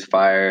sprinklers,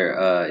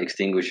 fire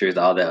extinguishers,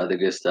 all that other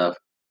good stuff.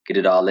 Get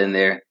it all in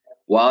there.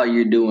 While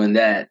you're doing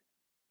that,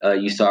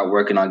 you start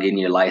working on getting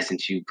your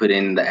license. You put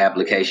in the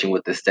application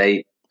with the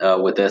state.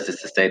 With us,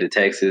 it's the state of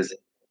Texas.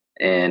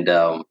 And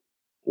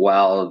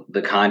while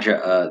the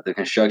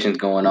construction's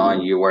going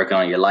on, you're working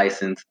on your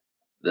license.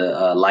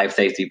 The life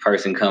safety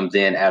person comes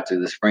in after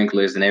the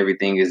sprinklers and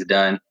everything is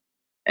done,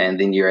 and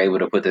then you're able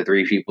to put the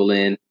three people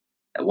in.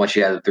 And once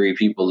you have the three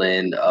people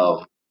in,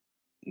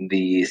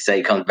 the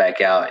state comes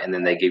back out, and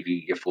then they give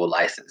you your full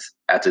license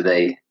after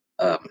they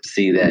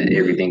see that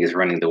everything is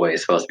running the way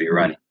it's supposed to be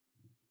running.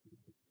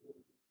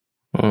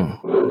 Oh,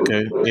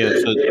 okay. Yeah.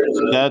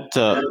 That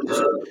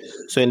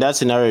so in that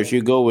scenario, if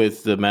you go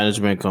with the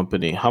management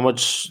company,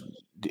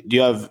 do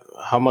you have?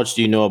 How much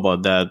do you know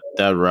about that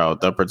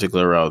route, that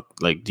particular route?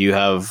 Like, do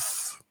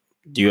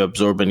you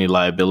absorb any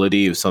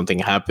liability if something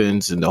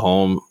happens in the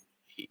home?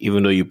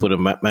 even though you put a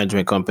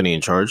management company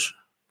in charge.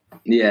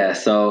 Yeah,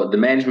 so the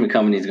management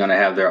company is going to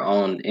have their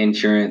own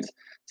insurance.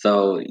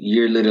 So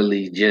you're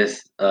literally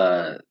just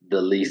the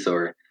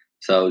leaser.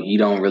 So you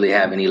don't really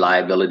have any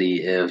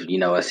liability if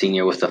a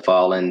senior was to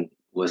fall and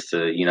was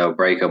to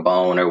break a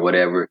bone or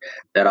whatever.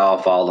 That all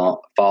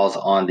falls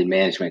on the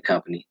management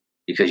company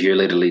because you're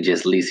literally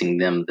just leasing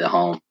them the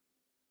home.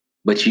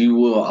 But you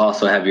will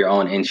also have your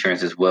own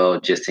insurance as well,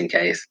 just in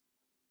case.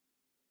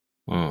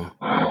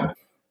 Mm.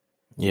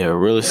 Yeah,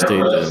 real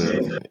estate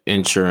and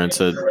insurance.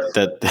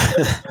 That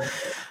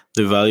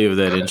the value of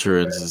that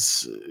insurance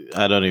is,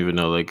 I don't even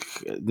know. Like,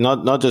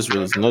 not just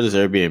not just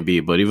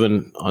Airbnb, but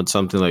even on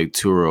something like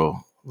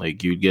Turo,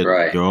 like you get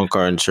Right, your own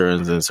car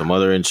insurance and some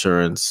other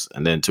insurance,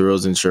 and then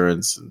Turo's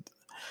insurance.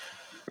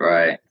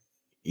 right.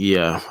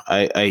 Yeah,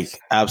 I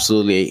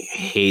absolutely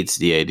hate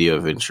the idea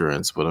of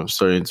insurance, but I'm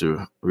starting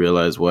to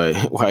realize why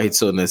why it's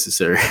so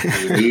necessary.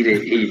 You need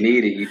it. You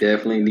need it. You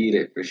definitely need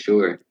it for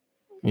sure.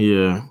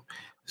 Yeah.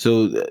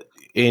 So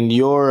in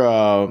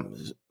your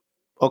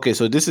okay,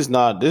 so this is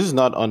not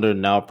under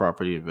now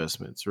property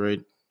investments,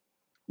 right?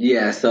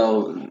 Yeah,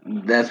 so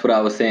that's what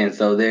I was saying.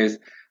 So there's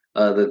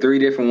the three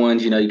different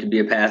ones. You can be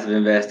a passive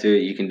investor.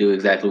 You can do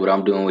exactly what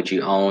I'm doing, what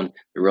you own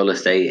the real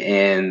estate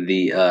and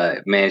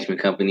the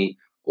management company,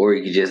 or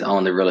you can just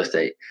own the real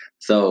estate.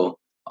 So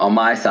on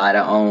my side,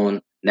 I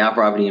own Now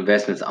Property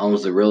Investments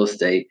owns the real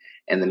estate,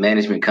 and the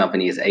management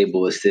company is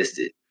Able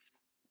Assisted,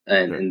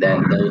 and Okay. and that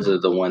those are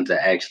the ones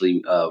that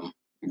actually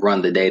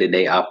run the day to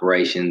day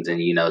operations and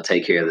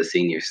take care of the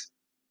seniors.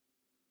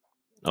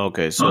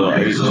 Okay, so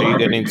are you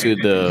getting into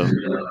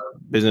the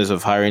business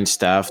of hiring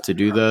staff to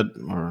do that,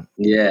 or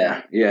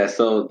Yeah, yeah.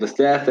 So the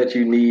staff that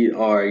you need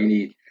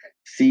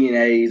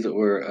CNAs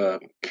or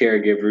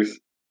caregivers,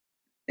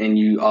 and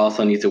you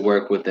also need to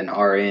work with an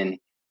RN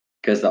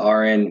because the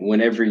RN,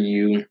 whenever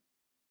you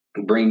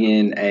bring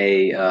in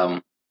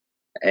a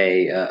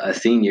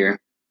senior,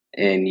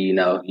 and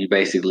you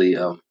basically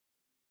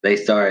they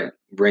start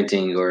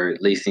renting or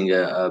leasing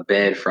a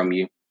bed from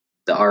you,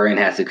 the RN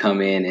has to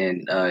come in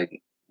and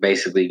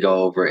basically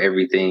go over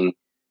everything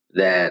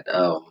that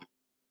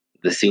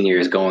the senior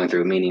is going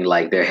through, meaning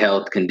like their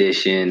health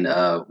condition,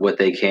 what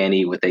they can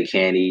eat, what they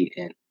can't eat,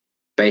 and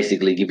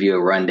basically give you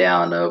a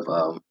rundown of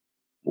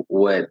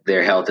what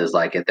their health is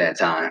like at that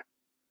time.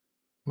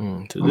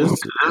 so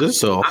this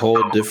is a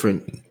whole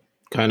different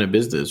kind of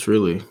business,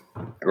 really.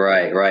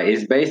 Right, right.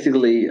 It's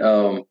basically,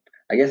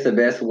 I guess the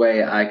best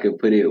way I could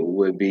put it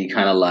would be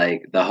kind of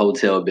like the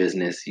hotel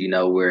business,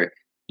 where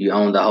you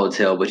own the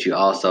hotel, but you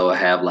also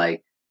have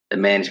like the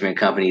management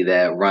company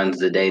that runs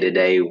the day to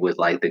day with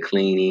like the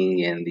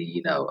cleaning and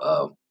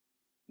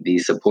the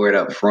support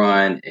up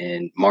front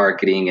and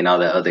marketing and all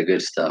that other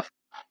good stuff.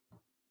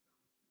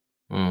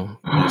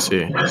 I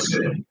see.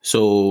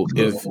 So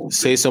if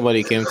say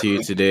somebody came to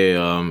you today,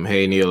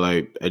 hey Neil,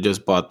 I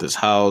just bought this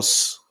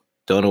house,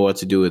 don't know what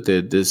to do with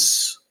it.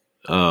 This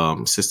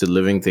assisted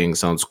living thing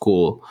sounds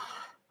cool.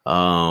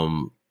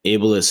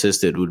 Able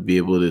assisted would be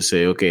able to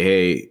say, okay,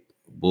 hey,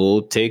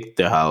 we'll take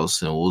the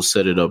house and we'll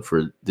set it up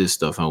for this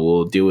stuff and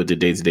we'll deal with the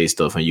day to day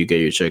stuff and you get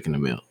your check in the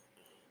mail.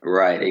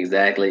 Right,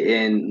 exactly.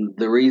 And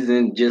the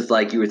reason, just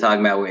like you were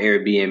talking about with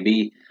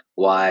Airbnb,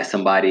 why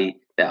somebody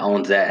that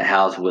owns that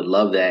house would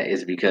love that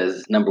is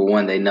because number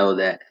one, they know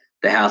that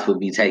the house would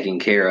be taken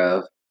care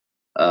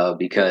of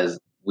because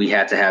we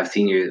have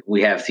seniors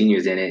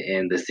in it,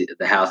 and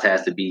the house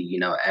has to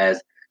be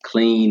as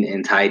clean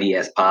and tidy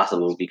as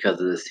possible because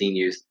of the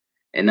seniors.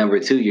 And number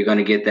two, you're going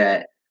to get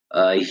that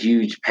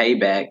huge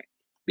payback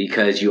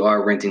because you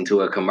are renting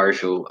to a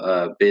commercial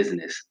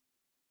business.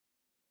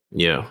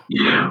 Yeah.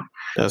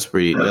 That's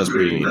pretty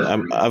neat.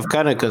 I've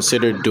kind of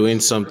considered doing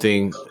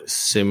something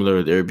similar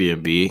with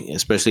Airbnb,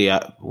 especially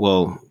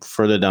well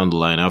further down the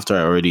line after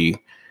I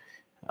already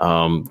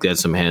get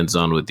some hands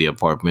on with the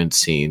apartment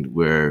scene,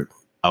 where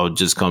I would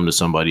just come to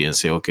somebody and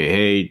say, okay,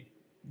 hey,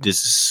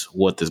 this is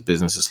what this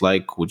business is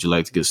like. Would you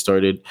like to get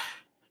started?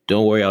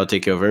 Don't worry, I'll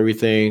take care of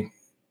everything.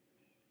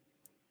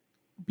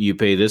 You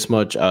pay this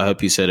much, I'll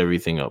help you set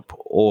everything up.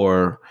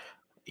 Or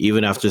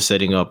even after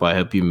setting up, I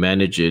help you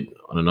manage it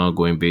on an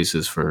ongoing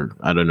basis for,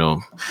 I don't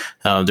know,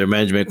 there are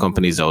management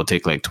companies that will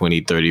take like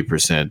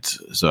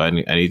 20-30%. So I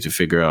need to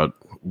figure out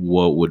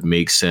what would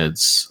make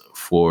sense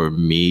for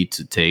me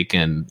to take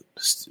and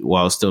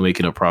while still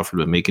making a profit,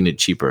 but making it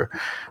cheaper.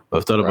 But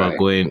I've thought about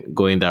Right,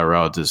 going that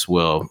route as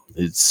well.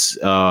 It's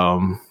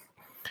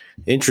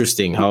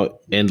interesting how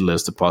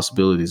endless the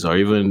possibilities are.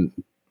 Even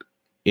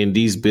in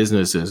these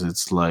businesses,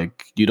 it's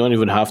like you don't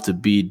even have to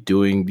be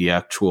doing the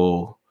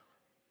actual,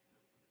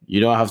 you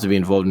don't have to be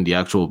involved in the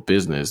actual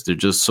business. There's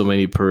just so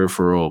many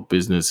peripheral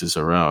businesses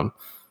around.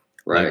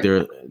 Like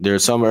right. there are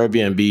some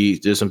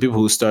Airbnb. There's some people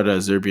who started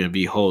as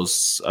Airbnb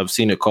hosts. I've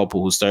seen a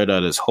couple who started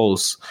out as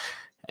hosts,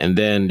 and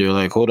then they're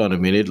like, hold on a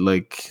minute,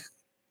 like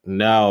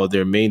now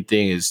their main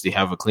thing is they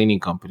have a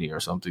cleaning company or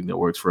something that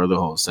works for other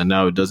hosts, and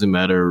now it doesn't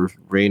matter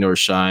rain or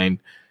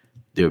shine,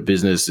 their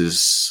business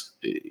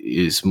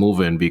is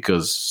moving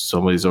because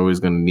somebody's always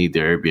going to need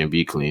their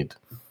Airbnb cleaned.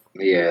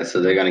 Yeah,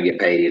 so they're going to get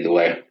paid either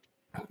way.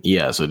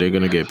 Yeah, so they're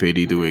gonna get paid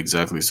either way,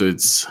 exactly. So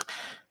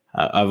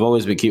I've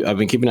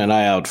been keeping an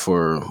eye out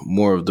for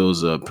more of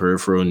those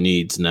peripheral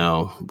needs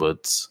now,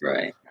 but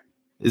Right.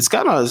 it's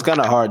kind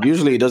of hard.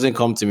 Usually, it doesn't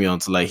come to me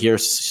until I hear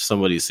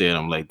somebody say it.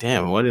 I'm like,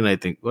 damn, why didn't I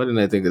think? Why didn't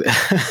I think of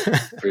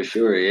that? For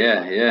sure,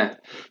 yeah, yeah,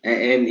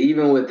 and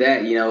even with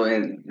that,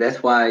 and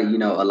that's why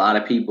a lot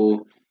of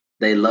people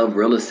they love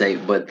real estate,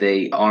 but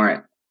they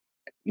aren't,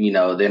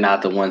 they're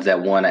not the ones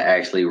that want to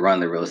actually run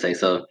the real estate.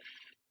 So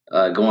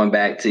going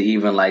back to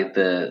even like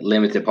the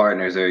limited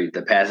partners or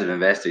the passive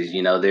investors,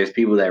 there's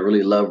people that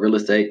really love real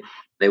estate.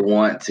 They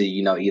want to,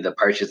 either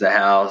purchase a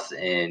house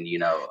and,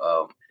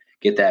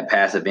 get that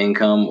passive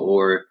income,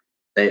 or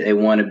they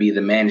want to be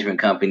the management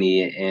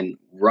company and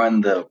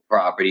run the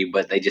property,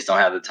 but they just don't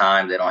have the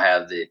time. They don't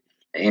have the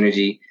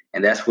energy.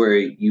 And that's where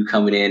you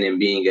coming in and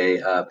being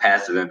a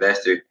passive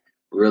investor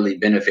really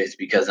benefits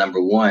because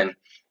number one,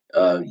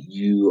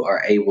 you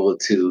are able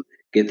to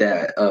get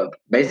that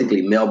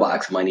basically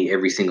mailbox money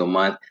every single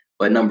month.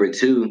 But number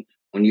two,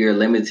 when you're a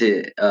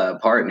limited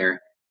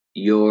partner,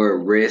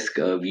 your risk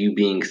of you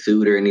being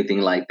sued or anything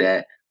like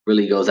that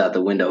really goes out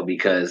the window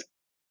because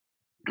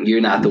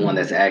you're not the one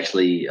that's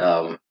actually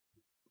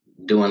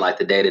doing like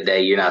the day to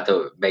day.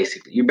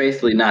 You're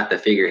basically not the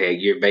figurehead.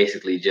 You're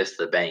basically just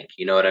the bank.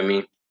 You know what I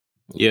mean?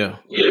 Yeah.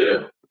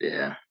 Yeah.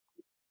 Yeah.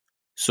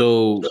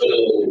 So,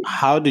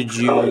 how did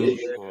you?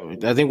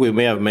 I think we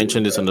may have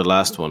mentioned this in the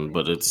last one,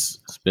 but it's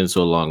been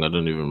so long I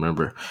don't even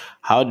remember.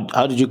 How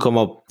did you come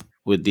up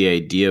with the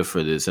idea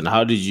for this, and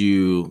how did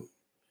you?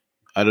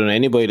 I don't know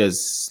anybody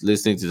that's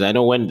listening to this. I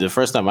know when the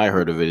first time I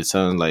heard of it, it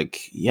sounded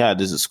like, yeah,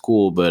 this is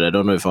cool, but I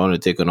don't know if I want to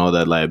take on all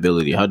that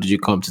liability. How did you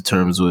come to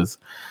terms with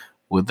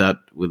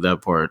that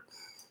part?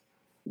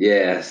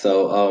 Yeah,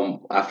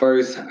 so I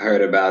first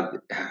heard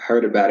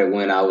about it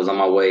when I was on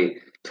my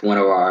way to one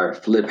of our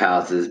flip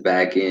houses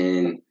back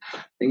in I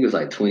think it was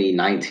like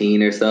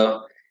 2019 or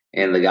so,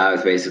 and the guy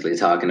was basically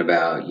talking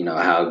about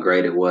how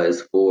great it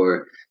was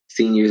for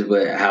seniors,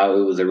 but how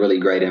it was a really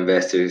great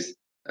investment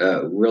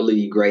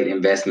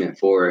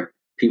for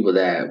people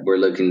that were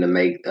looking to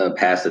make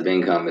passive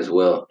income as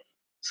well.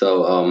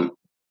 So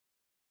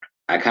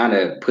I kind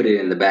of put it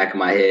in the back of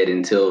my head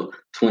until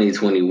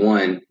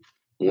 2021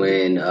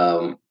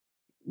 when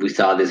we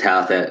saw this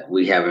house that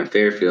we have in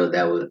Fairfield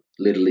that would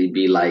literally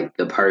be like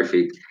the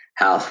perfect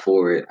house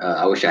for it.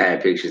 I wish I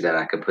had pictures that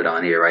I could put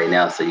on here right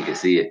now so you could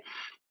see it.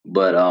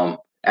 But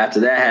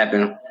after that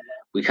happened,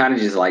 we kind of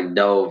just like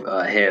dove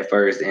head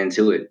first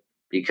into it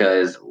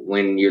because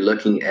when you're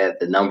looking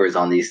at the numbers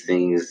on these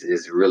things,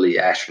 it's really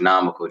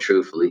astronomical,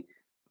 truthfully.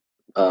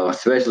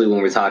 Especially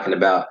when we're talking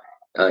about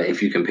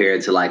if you compare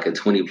it to like a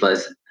 20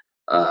 plus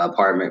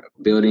apartment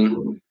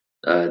building,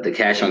 the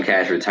cash on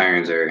cash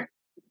returns are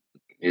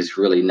it's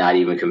really not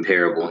even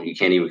comparable. You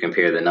can't even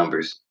compare the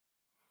numbers.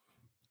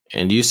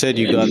 And you said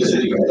you And got you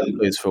said the you got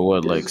place for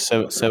what, like this.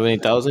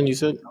 70,000? You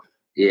said.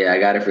 Yeah, I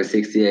got it for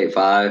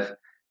 68.5,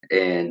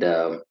 and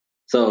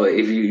so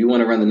if you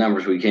want to run the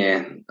numbers, we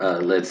can.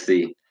 Let's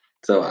see.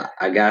 So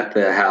I got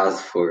the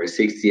house for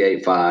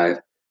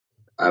 68.5.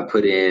 I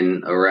put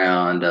in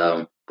around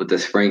with the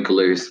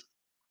sprinklers.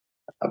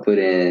 I put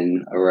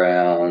in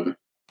around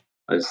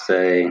let's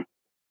say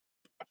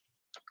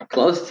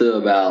close to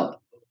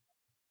about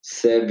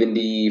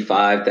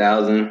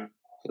 75,000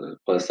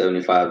 plus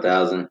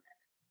 75,000.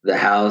 The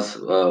house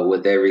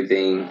with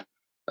everything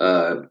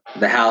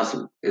the house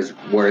is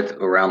worth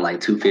around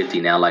like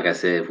 250 now, like I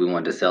said, if we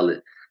wanted to sell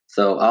it.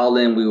 So all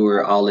in we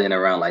were all in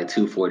around like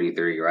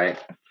 243, right?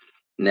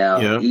 Now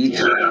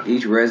Yeah.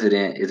 each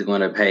resident is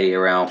going to pay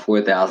around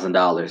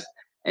 $4,000,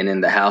 and in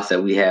the house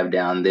that we have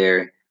down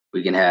there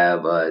we can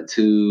have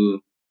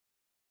two,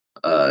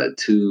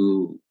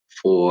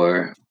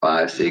 four,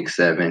 five, six,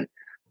 seven,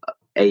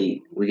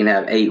 eight. We can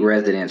have eight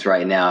residents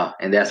right now,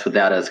 and that's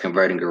without us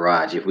converting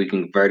garage. If we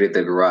converted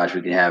the garage,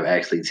 we can have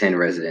actually 10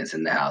 residents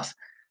in the house.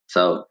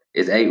 So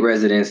it's eight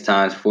residents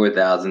times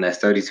 4,000. That's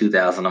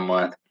 32,000 a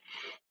month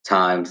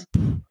times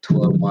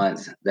 12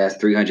 months. That's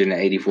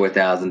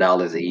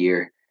 $384,000 a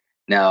year.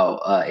 Now,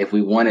 if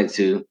we wanted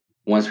to,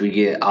 once we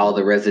get all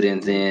the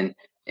residents in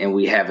and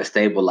we have it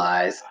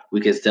stabilized,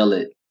 we could sell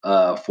it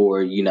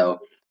for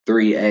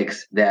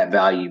 3x that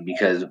value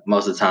because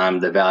most of the time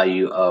the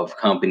value of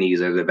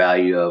companies or the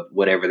value of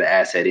whatever the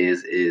asset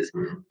is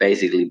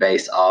basically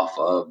based off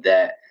of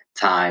that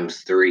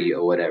times three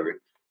or whatever.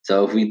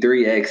 So if we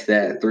 3x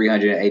that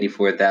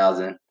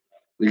 384,000,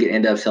 we could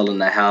end up selling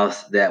the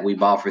house that we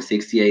bought for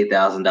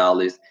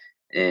 $68,000,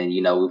 and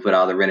we put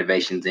all the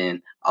renovations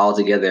in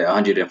altogether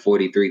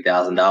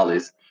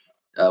 $143,000.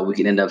 We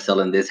could end up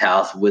selling this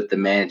house with the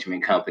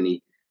management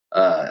company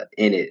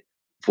in it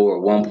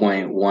for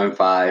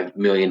 $1.15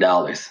 million.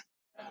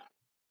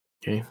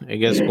 Okay. I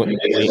guess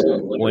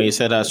when you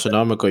said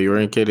astronomical, you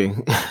weren't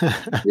kidding.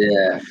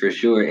 Yeah, for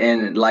sure.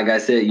 And like I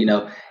said,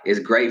 it's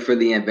great for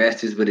the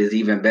investors, but it's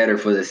even better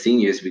for the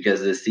seniors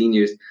because the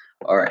seniors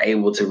are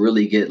able to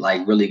really get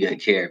like really good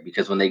care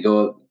because when they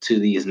go to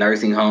these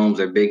nursing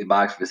homes or big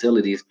box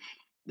facilities,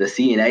 the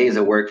CNAs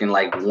are working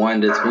like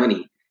 1 to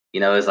 20.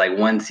 It's like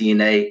one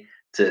CNA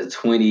to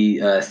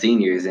 20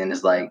 seniors, and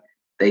it's like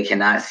they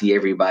cannot see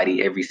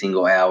everybody every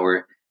single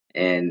hour,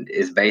 and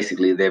it's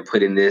basically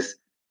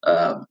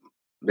uh,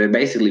 they're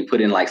basically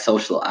put in like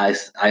social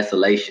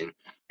isolation.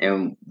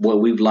 And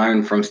what we've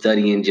learned from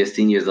studying just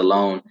seniors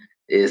alone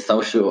is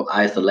social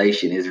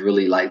isolation is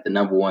really like the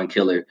number one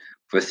killer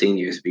for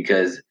seniors,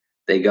 because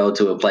they go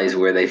to a place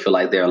where they feel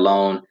like they're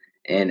alone,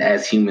 and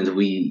as humans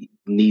we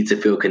need to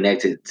feel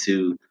connected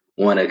to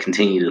want to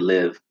continue to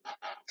live.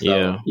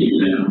 So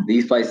Yeah.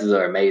 these places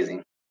are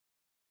amazing.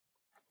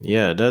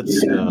 Yeah,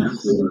 that's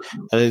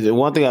I think the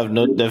one thing I've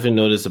definitely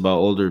noticed about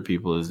older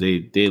people is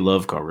they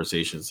love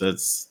conversations.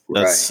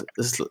 Right,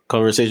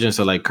 Conversations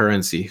are like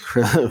currency,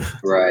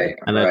 right,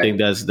 and I right. think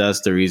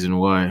that's the reason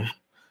why.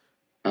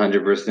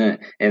 100%.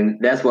 And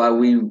that's why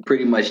we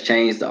pretty much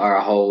changed our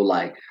whole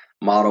like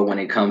model when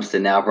it comes to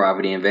now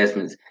property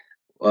investments.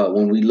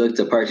 When we look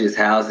to purchase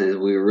houses,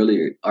 we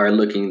really are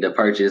looking to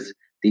purchase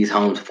these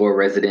homes for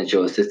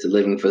residential assisted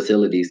living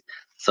facilities,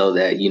 so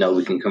that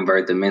we can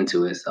convert them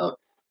into it. So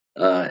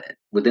uh,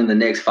 within the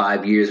next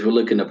 5 years, we're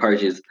looking to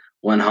purchase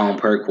one home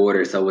per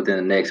quarter. So within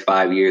the next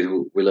 5 years,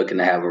 we're looking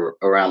to have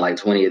around like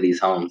 20 of these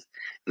homes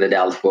in the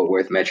Dallas Fort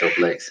Worth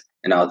metroplex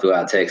and all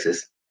throughout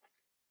Texas.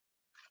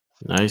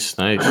 Nice,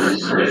 nice.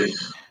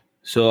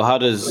 So how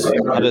does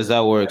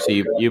that work? So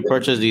you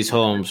purchase these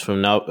homes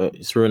from now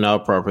through Now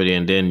Property,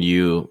 and then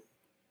you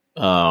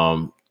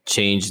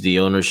change the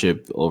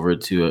ownership over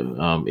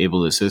to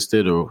Able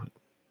Assisted, or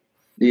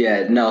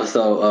Yeah, no.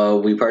 So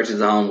we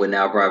purchased a home with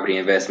Now Property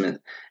Investment,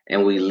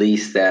 and we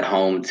leased that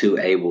home to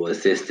Able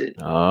Assisted.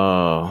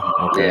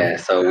 oh, okay, Yeah,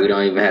 so we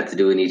don't even have to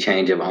do any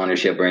change of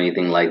ownership or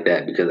anything like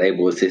that, because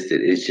Able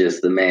Assisted is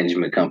just the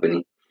management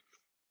company.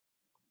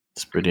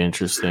 it's pretty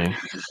interesting.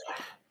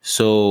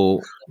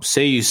 So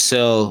say you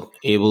sell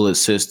Able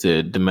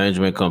Assisted, the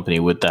management company,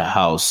 with the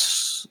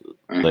house,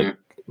 like Hmm.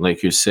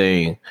 like you're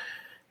saying.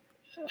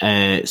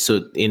 And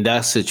so in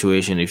that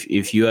situation,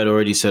 if you had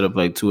already set up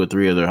like two or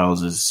three other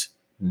houses,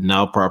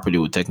 Now Property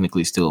would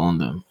technically still own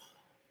them.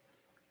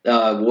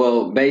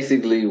 Well,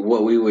 basically,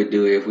 what we would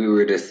do if we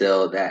were to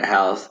sell that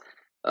house,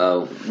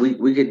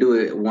 we could do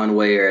it one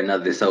way or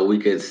another. So we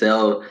could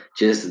sell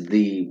just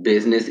the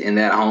business in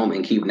that home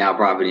and keep Now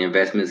Property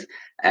Investments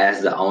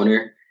as the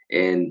owner,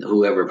 and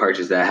whoever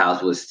purchased that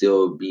house would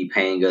still be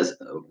paying us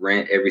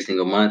rent every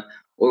single month.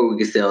 Or we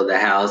could sell the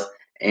house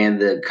and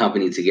the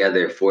company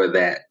together for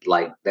that,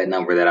 like that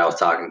number that I was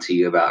talking to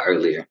you about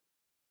earlier.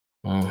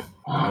 Mm,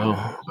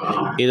 well,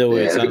 either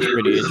way, it Yeah. sounds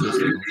pretty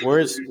interesting.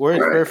 Where's Right.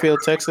 Fairfield,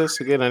 Texas?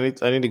 Again, I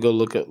need to go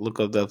look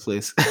up that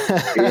place.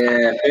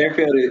 Yeah,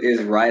 Fairfield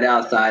is right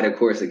outside of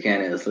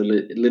Corsicana. It's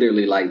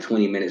literally like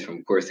 20 minutes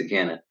from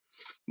Corsicana.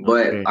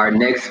 But Okay. our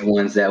next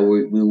ones that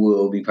we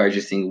will be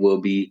purchasing will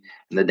be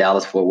in the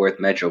Dallas Fort Worth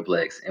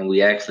Metroplex. And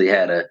we actually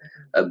had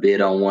a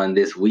bid on one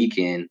this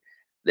weekend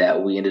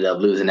that we ended up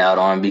losing out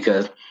on,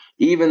 because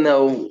even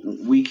though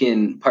we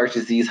can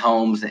purchase these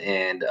homes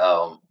and,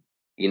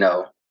 you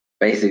know,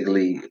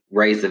 basically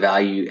raise the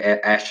value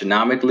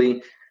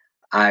astronomically,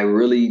 I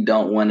really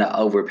don't want to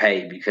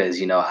overpay,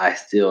 because I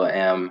still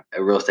am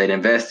a real estate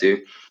investor,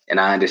 and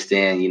I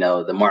understand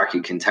the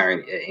market can turn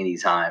at any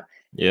time,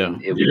 Yeah.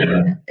 and if we have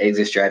an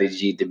exit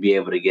strategy to be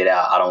able to get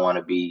out, I don't want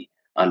to be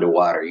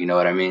underwater. You know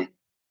what I mean?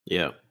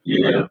 Yeah.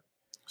 Yeah.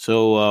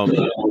 So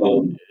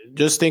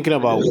just thinking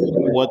about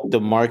what the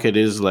market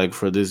is like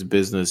for this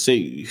business.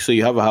 Say so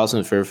you have a house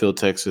in Fairfield,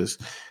 Texas.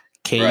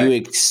 Can you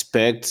Right.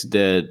 expect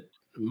that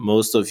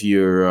most of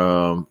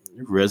your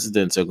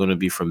residents are going to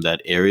be from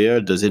that area?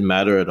 Does it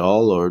matter at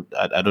all, or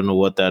I don't know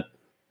what that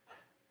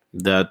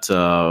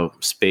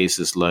space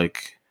is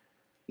like.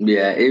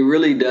 Yeah, it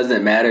really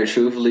doesn't matter,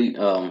 truthfully.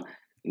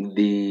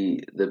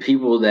 The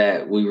people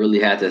that we really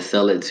have to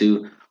sell it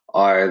to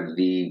are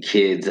the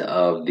kids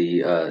of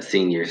the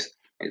seniors,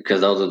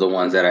 because those are the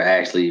ones that are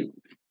actually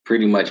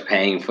pretty much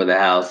paying for the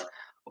house,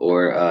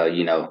 or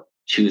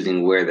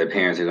choosing where their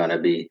parents are going to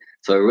be.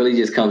 So it really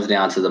just comes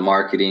down to the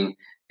marketing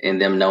and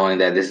them knowing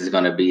that this is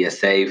going to be a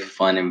safe,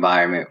 fun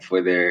environment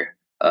for their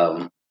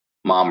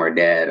mom or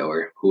dad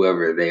or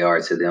whoever they are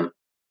to them.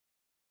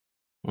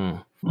 Hmm.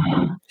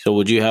 So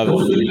would you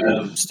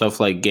have stuff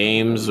like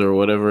games or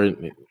whatever?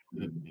 You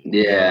have.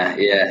 Yeah,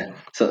 yeah.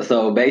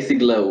 So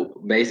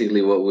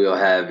basically what we'll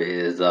have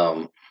is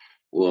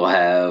we'll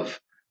have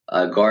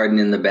a garden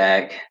in the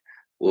back.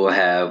 We'll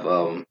have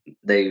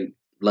they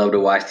love to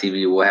watch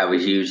TV. We'll have a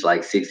huge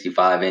like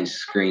 65-inch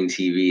screen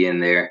TV in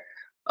there.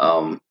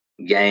 Um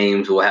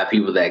Games. We'll have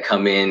people that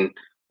come in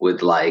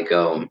with like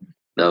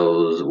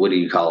those, what do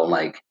you call them,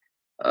 like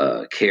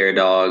care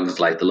dogs,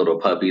 like the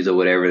little puppies or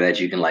whatever that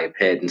you can like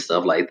pet and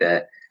stuff like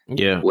that.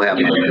 Yeah. We'll have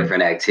like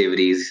different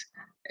activities,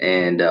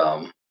 and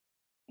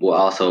we'll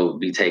also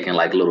be taking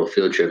like little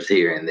field trips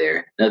here and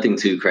there. Nothing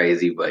too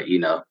crazy, but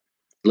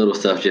little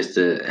stuff just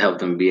to help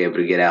them be able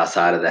to get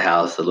outside of the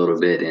house a little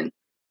bit and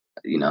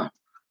you know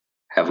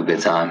have a good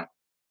time.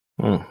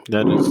 Hmm.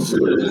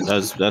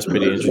 That's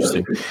pretty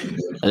interesting.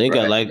 I think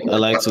I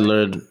like to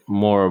learn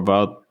more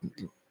about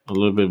a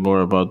little bit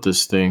more about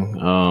this thing.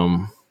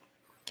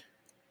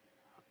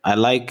 I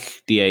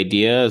like the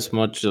idea as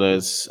much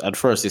as at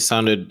first it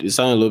sounded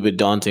a little bit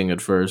daunting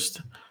at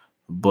first,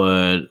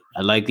 but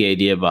I like the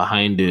idea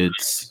behind it.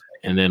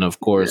 And then of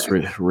course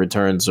Yeah,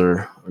 returns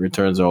are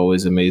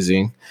always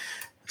amazing.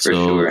 for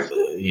So sure.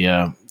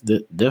 yeah,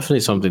 definitely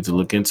something to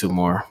look into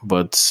more.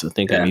 But I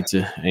think Yeah,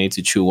 I need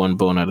to chew one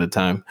bone at a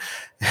time.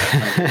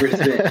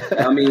 100%.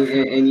 I mean,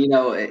 and you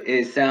know,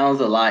 it sounds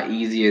a lot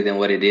easier than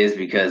what it is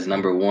because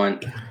number one,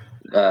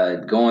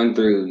 going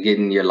through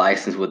getting your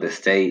license with the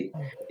state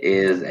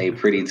is a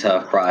pretty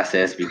tough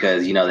process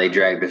because you know they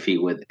drag the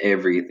feet with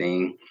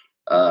everything.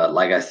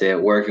 Like I said,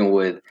 working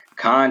with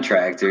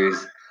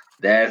contractors,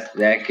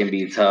 that can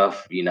be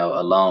tough, you know,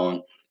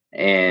 alone,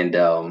 and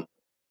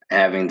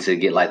having to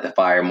get like the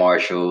fire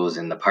marshals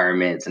and the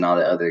permits and all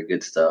the other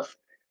good stuff.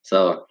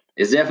 So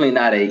it's definitely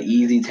not an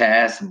easy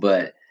task,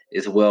 but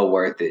it's well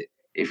worth it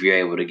if you're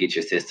able to get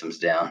your systems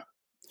down.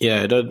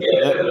 Yeah, it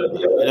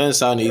doesn't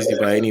sound easy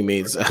by any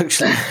means,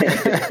 actually.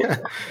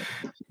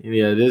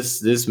 Yeah,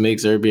 this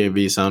makes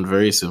Airbnb sound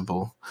very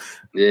simple.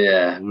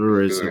 Yeah, for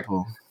Very sure.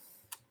 simple.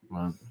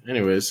 Well,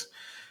 anyways,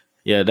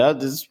 yeah, that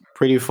is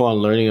pretty fun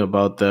learning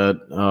about that.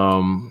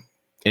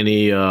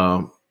 Any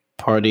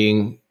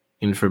parting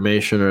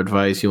information or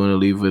advice you want to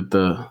leave with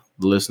the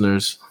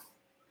listeners?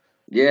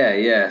 Yeah,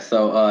 yeah.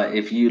 So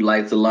if you'd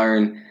like to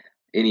learn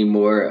any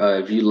more,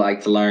 if you'd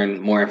like to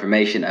learn more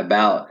information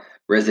about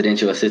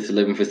residential assisted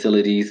living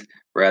facilities,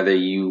 whether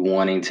you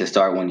wanting to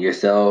start one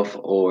yourself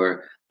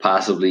or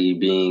possibly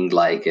being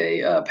like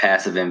a,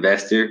 passive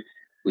investor,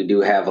 we do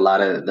have a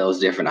lot of those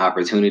different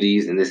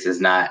opportunities. And this is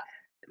not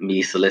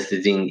me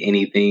soliciting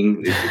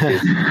anything. This is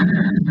just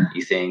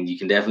you saying you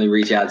can definitely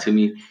reach out to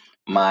me.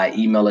 My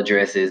email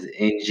address is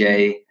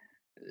nj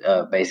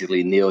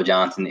basically Neal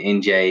Johnson,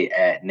 NJ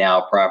at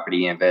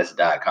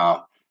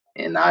nowpropertyinvest.com.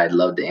 And I'd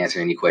love to answer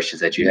any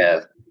questions that you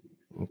have.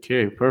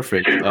 Okay,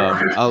 perfect.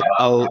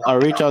 I'll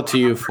reach out to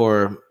you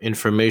for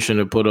information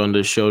to put on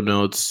the show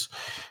notes.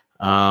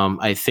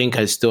 I think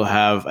I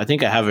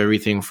have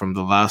everything from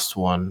the last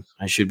one.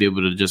 I should be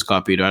able to just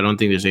copy it. I don't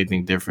think there's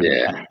anything different.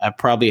 Yeah. I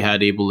probably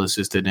had Able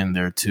Assisted in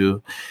there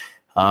too.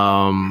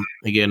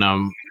 Again,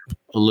 I'm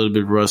a little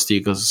bit rusty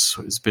because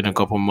it's been a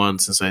couple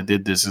months since I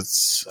did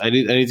this. I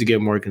need to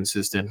get more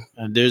consistent.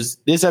 There's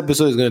this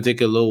episode is going to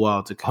take a little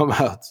while to come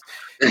out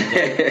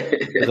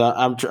because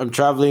I'm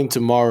traveling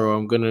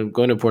tomorrow.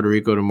 Going to Puerto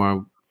Rico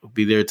tomorrow. I'll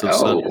be there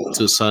Oh,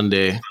 till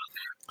Sunday.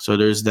 So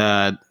there's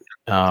that.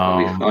 it's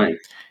gonna be Um, fun.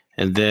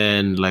 and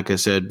then, like I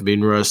said,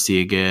 being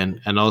rusty again,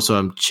 and also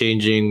I'm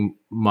changing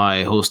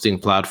my hosting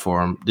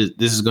platform.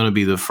 This is going to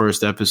be the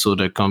first episode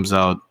that comes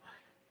out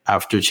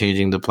after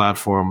changing the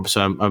platform.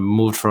 So I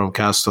moved from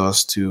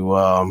Castos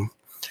to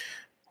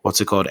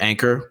what's it called,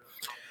 Anchor.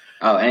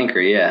 Oh, Anchor,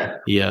 yeah.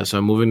 Yeah, so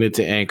I'm moving it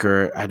to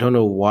Anchor. I don't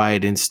know why I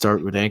didn't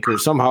start with Anchor.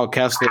 Somehow,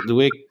 Castos, the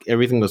way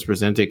everything was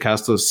presented,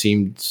 Castos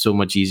seemed so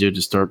much easier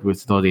to start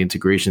with all the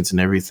integrations and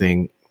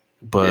everything.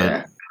 But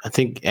Yeah. I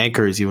think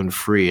Anchor is even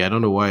free. I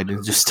don't know why I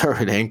didn't just start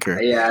with Anchor.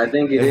 Yeah, I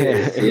think it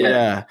is. Yeah.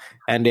 Yeah,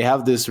 and they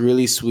have this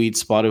really sweet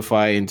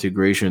Spotify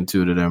integration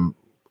too that I'm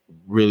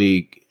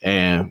really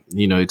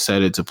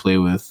excited to play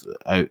with.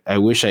 I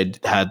wish I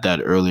had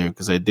that earlier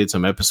because I did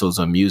some episodes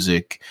on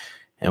music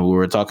and we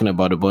were talking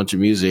about a bunch of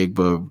music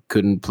but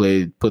couldn't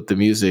put the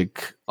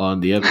music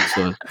on the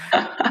episode.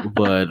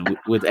 But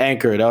with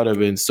Anchor that would have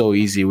been so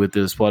easy with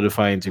the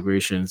Spotify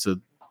integration. So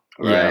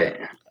yeah, Right.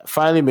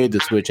 finally made the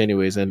switch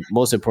anyways, and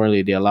most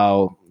importantly they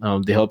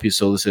help you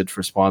solicit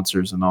for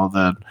sponsors and all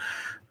that,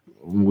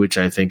 which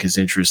I think is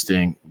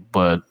interesting.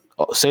 But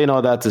saying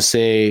all that to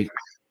say,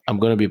 I'm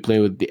going to be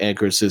playing with the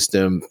Anchor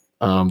system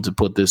to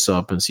put this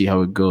up and see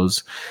how it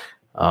goes.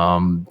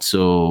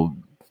 So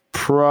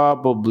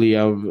probably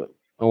I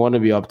want to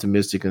be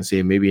optimistic and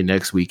say maybe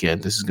next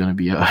weekend this is going to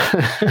be a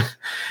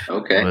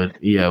Okay.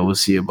 but yeah, we'll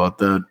see about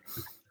that.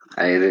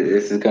 Hey,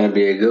 this is gonna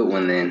be a good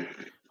one then.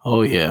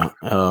 Oh yeah.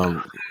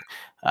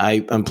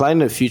 I'm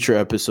planning a future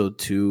episode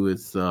too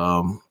with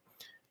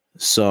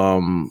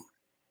some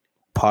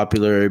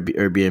popular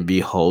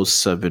Airbnb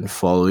hosts I've been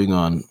following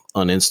on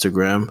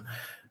Instagram.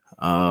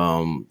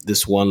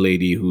 This one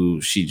lady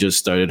who she just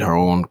started her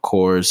own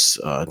course.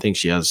 I think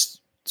she has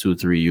 2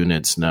 3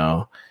 units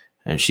now,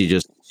 and she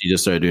just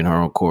started doing her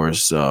own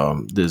course.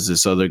 There's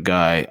this other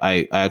guy.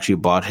 I actually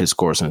bought his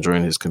course and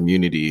joined his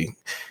community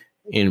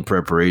in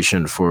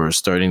preparation for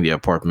starting the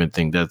apartment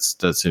thing. That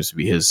seems to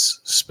be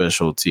his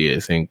specialty, I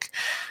think.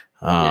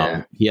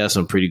 Yeah. He has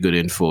some pretty good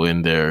info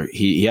in there.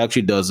 He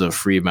actually does a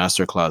free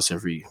masterclass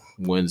every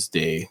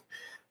Wednesday,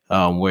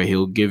 where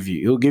he'll give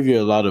you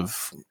a lot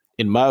of.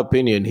 In my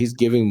opinion, he's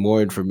giving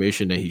more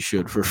information than he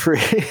should for free.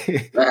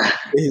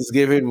 He's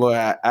giving more.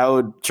 I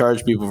would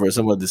charge people for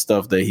some of the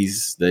stuff that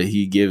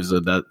he gives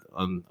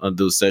on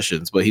those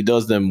sessions, but he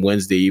does them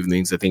Wednesday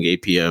evenings. I think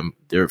 8 p.m.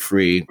 They're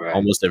free Right.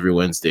 almost every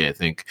Wednesday. I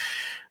think.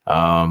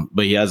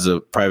 But he has a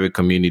private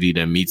community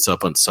that meets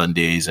up on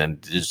Sundays, and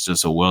there's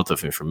just a wealth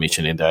of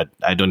information in that.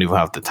 I don't even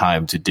have the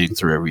time to dig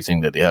through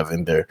everything that they have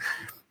in there.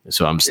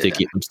 So Yeah. I'm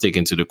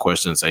sticking to the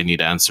questions I need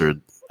answered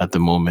at the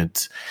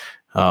moment.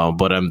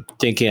 But I'm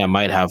thinking I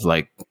might have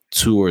like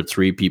two or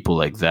three people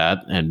like that,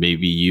 and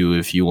maybe you,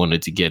 if you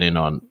wanted to get in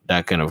on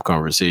that kind of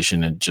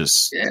conversation and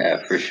just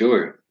Yeah, for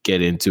sure.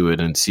 get into it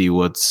and see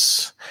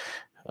what's.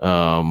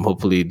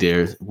 Hopefully,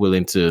 they're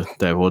willing to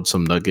divulge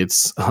some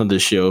nuggets on the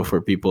show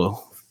for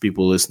people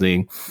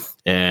listening,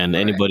 and Right.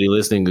 anybody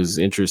listening who's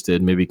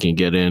interested maybe can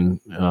get in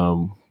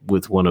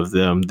with one of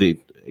them.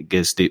 I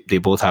guess they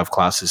both have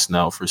classes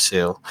now for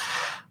sale.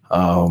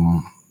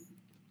 Um,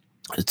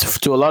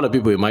 to a lot of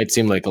people, it might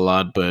seem like a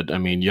lot, but I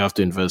mean, you have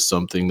to invest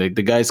something. Like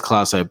the guy's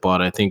class I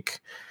bought, I think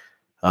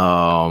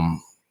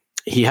um,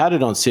 he had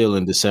it on sale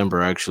in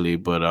December actually,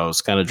 but I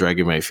was kind of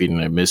dragging my feet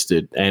and I missed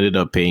it. I ended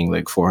up paying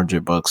like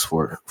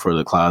 $400 for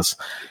the class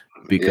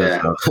because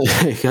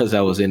Yeah. because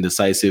I was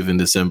indecisive in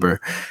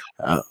December.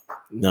 Uh,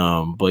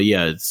 but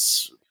yeah,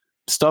 it's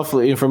stuff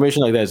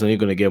information like that is only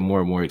going to get more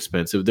and more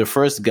expensive. The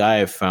first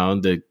guy I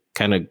found that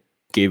kind of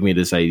gave me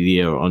this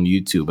idea on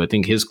YouTube. I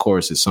think his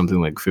course is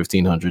something like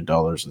 $1,500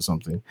 or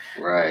something.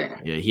 Right.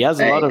 Yeah, he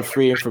has a lot Hey, of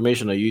free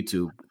information on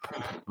YouTube,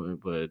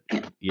 but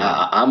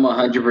yeah. I'm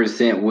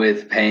 100%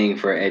 with paying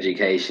for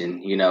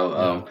education.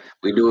 Yeah.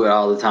 We do it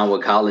all the time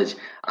with college.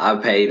 I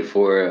paid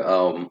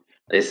for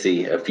let's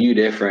see, a few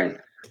different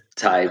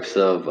types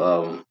of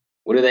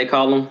what do they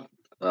call them?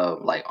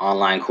 Like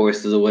online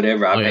courses or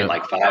whatever. I Oh paid yeah.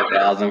 like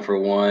 5,000 for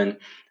one.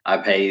 I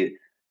paid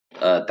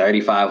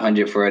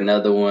 3,500 for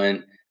another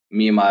one.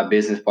 Me and my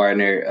business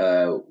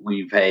partner,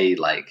 we paid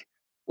like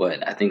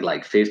what I think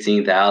like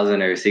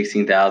 15,000 or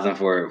 16,000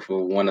 for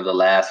one of the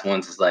last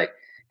ones. It's like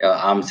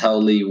I'm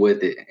totally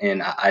with it,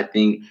 and I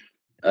think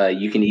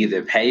you can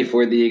either pay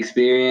for the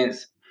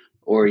experience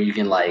or you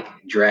can like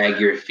drag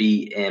your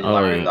feet and Oh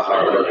learn yeah. the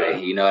hard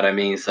way. You know what I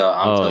mean? So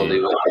I'm Oh totally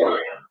yeah. with it.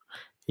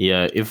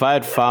 Yeah. If I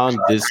had found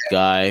this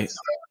guy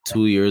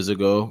 2 years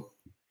ago,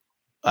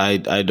 I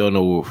don't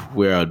know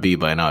where I'd be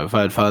by now. If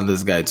I had found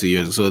this guy 2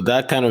 years ago, so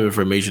that kind of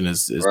information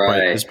is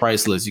Right,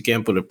 priceless. You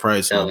can't put a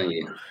price on telling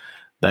you.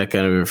 that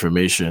kind of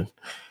information.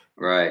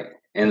 Right.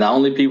 And the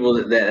only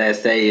people that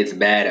say it's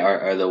bad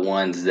are the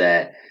ones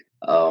that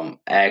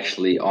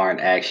actually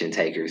aren't action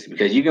takers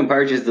because you can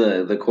purchase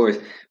the course,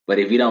 but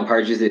if you don't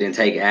purchase it and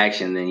take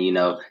action, then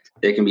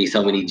there can be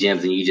so many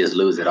gems and you just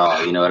lose it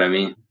all. You know what I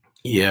mean?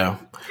 Yeah.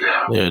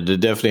 Yeah. They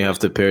definitely have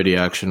to pair the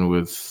action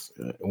with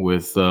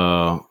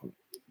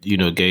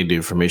getting the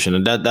information,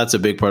 and that's a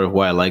big part of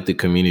why I like the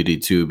community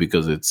too,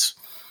 because it's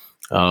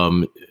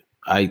um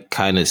I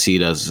kind of see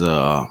it as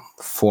a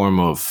form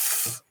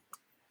of,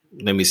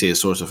 let me say, a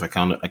source of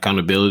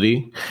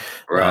accountability.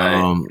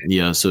 Right.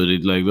 Yeah, so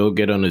they'll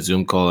get on a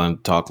Zoom call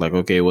and talk like,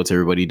 okay, what's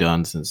everybody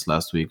done since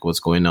last week? What's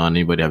going on?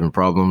 Anybody having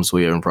problems? What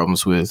are you having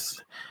problems with?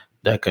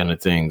 That kind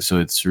of thing. So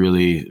it's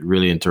really,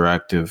 really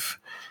interactive.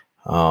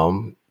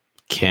 Um,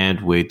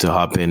 can't wait to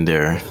hop in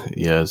there.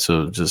 Yeah,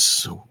 so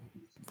just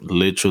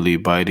literally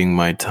biding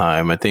my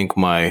time. I think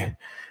my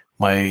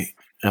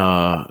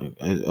I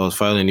was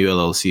filing a new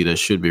LLC that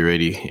should be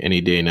ready any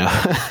day now.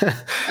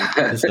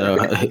 So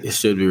it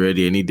should be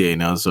ready any day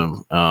now.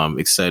 So I'm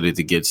excited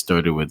to get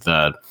started with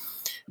that.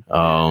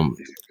 Yeah. Um,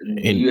 Do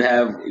and you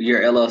have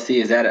your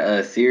LLC? Is that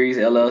a series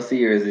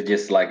LLC or is it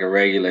just like a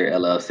regular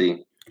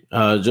LLC?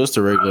 just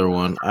a regular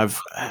one.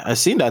 I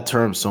seen that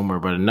term somewhere,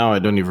 but now I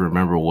don't even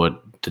remember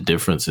what the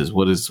difference is.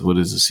 What is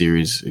the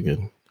series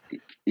again?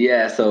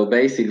 Yeah, so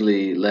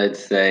basically,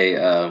 let's say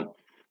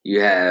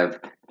you have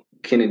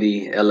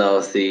Kennedy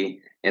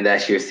LLC, and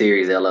that's your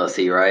series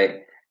LLC,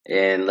 right?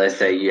 And let's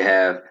say you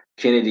have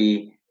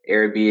Kennedy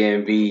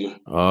Airbnb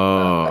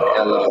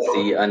Oh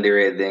LLC under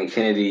it, then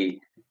Kennedy,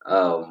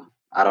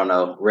 I don't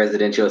know,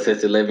 Residential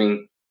Assisted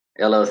Living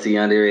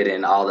LLC under it,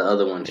 and all the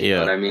other ones. You know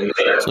what yeah. I mean?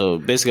 So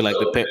basically, like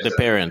the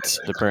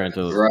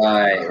parental.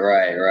 Right,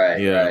 right, right,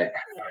 Yeah.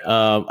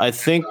 right. I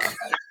think,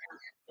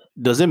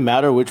 does it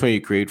matter which one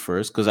you create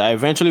first? Because I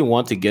eventually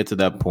want to get to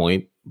that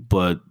point,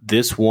 but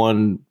this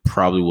one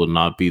probably will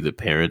not be the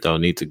parent. I'll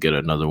need to get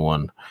another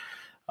one.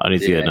 I need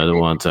to get Yeah, another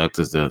one to act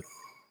as that.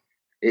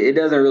 it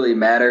doesn't really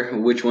matter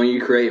which one you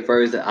create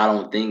first. I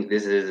don't think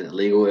this is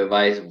legal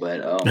advice,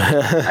 but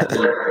I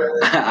think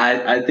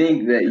I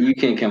think that you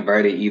can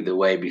convert it either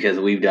way because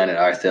we've done it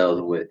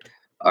ourselves with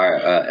our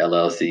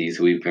LLCs.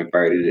 We've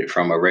converted it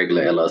from a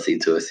regular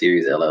LLC to a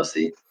series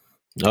LLC.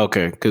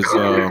 Okay, because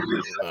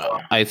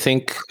I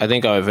think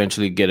I'll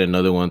eventually get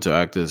another one to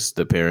act as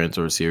the parent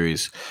or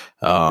series.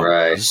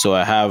 Right. So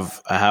I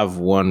have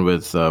one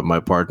with my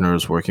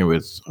partners working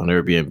with on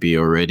Airbnb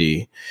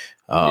already.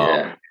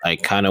 Yeah. I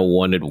kind of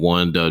wanted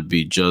one that would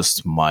be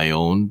just my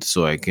own,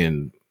 so I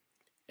can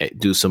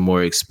do some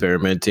more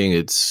experimenting.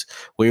 It's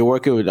when you're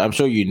working with, I'm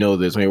sure you know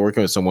this, when you're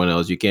working with someone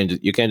else, you can't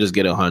just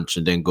get a hunch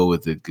and then go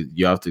with it.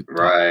 You have to talk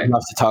Right. you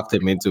have to talk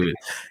them into it.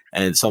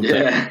 And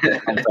Yeah.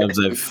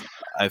 sometimes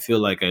I feel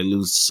like I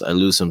lose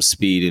some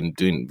speed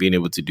in being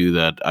able to do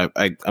that.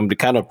 I'm the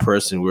kind of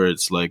person where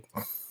it's like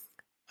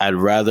I'd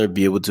rather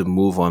be able to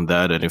move on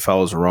that, and if I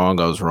was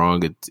wrong, I was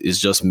wrong. It's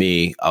just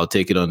me. I'll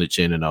take it on the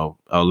chin and I'll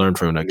learn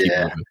from it and I keep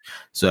Yeah. moving.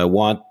 So I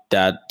want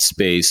that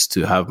space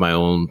to have my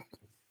own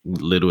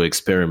little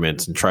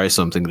experiments and try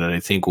something that I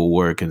think will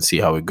work and see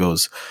how it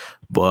goes.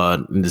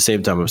 But in the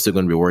same time, I'm still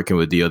going to be working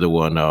with the other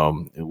one.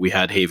 We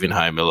had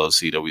Havenheim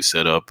LLC that we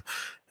set up.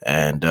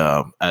 And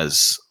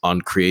as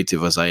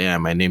uncreative as I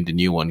am, I named the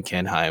new one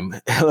Kenheim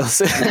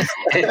LLC.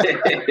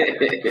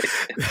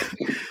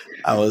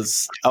 I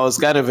was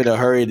kind of in a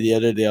hurry the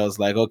other day. I was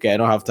like, okay, I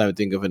don't have time to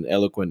think of an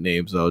eloquent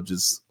name, so I'll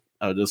just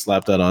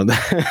slap that on there.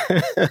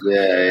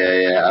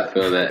 Yeah. I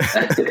feel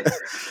that.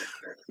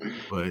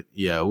 But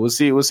yeah, we'll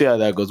see how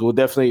that goes. We'll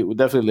definitely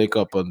link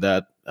up on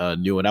that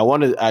new one. I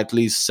want to at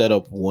least set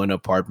up one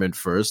apartment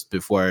first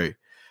before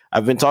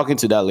I've been talking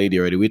to that lady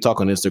already. We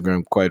talk on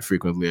Instagram quite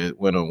frequently. I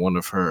went on one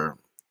of her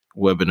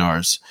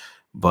webinars,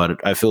 but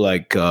I feel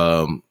like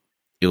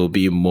it'll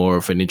be more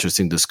of an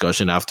interesting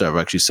discussion after I've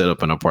actually set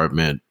up an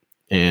apartment,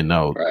 and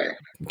I'll Right.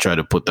 try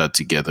to put that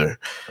together.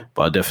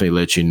 But I'll definitely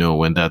let you know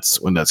when that's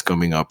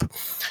coming up. It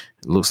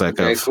looks like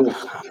Okay. Cool.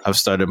 I've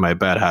started my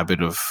bad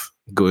habit of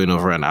going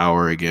over an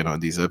hour again on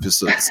these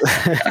episodes.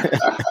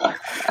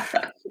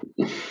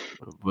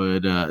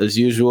 But as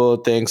usual,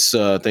 thanks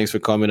for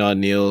coming on,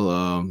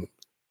 Neil.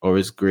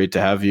 Always great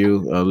to have you.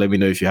 Let me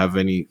know if you have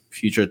any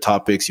future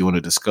topics you want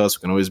to discuss.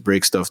 We can always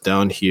break stuff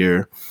down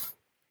here.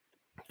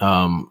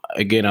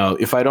 Again,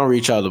 if I don't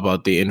reach out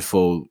about the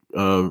info,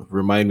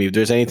 remind me if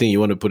there's anything you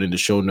want to put in the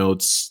show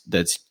notes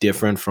that's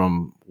different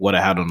from what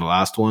I had on the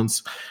last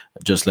ones.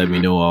 Just let me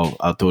Mhm. know.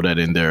 I'll throw that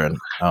in there, and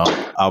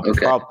I'll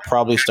Okay.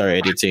 probably start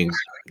editing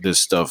this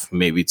stuff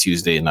maybe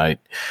Tuesday night.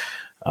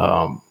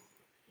 Um,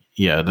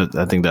 yeah,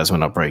 I think that's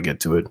when I'll probably get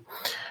to it. All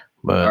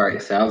But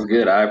right. Sounds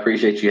good. I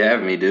appreciate you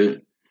having me,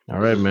 dude. all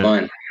This right, was man.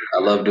 fun. I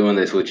love doing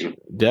this with you.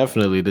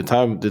 Definitely, the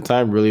time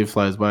really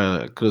flies by.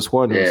 I could have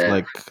sworn it was Yeah.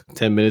 like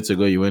 10 minutes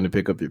ago you went to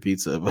pick up your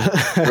pizza.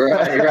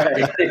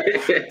 Right.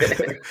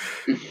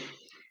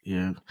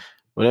 Yeah.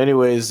 But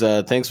anyways,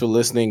 thanks for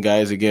listening,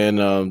 guys. Again,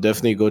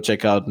 definitely go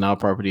check out Now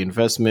Property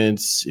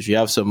Investments. If you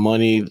have some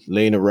money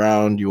laying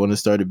around, you want to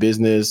start a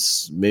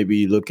business,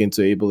 maybe look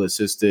into able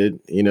assisted.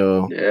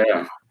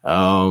 Yeah.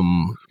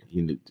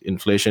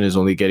 Inflation is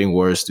only getting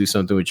worse. Do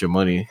something with your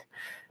money.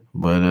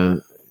 But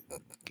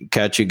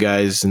catch you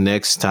guys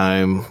next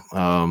time.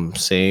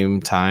 Same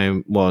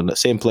time. Well,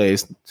 same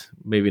place.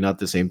 Maybe not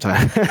the same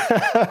time.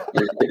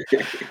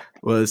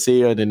 Well, see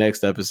you in the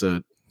next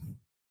episode.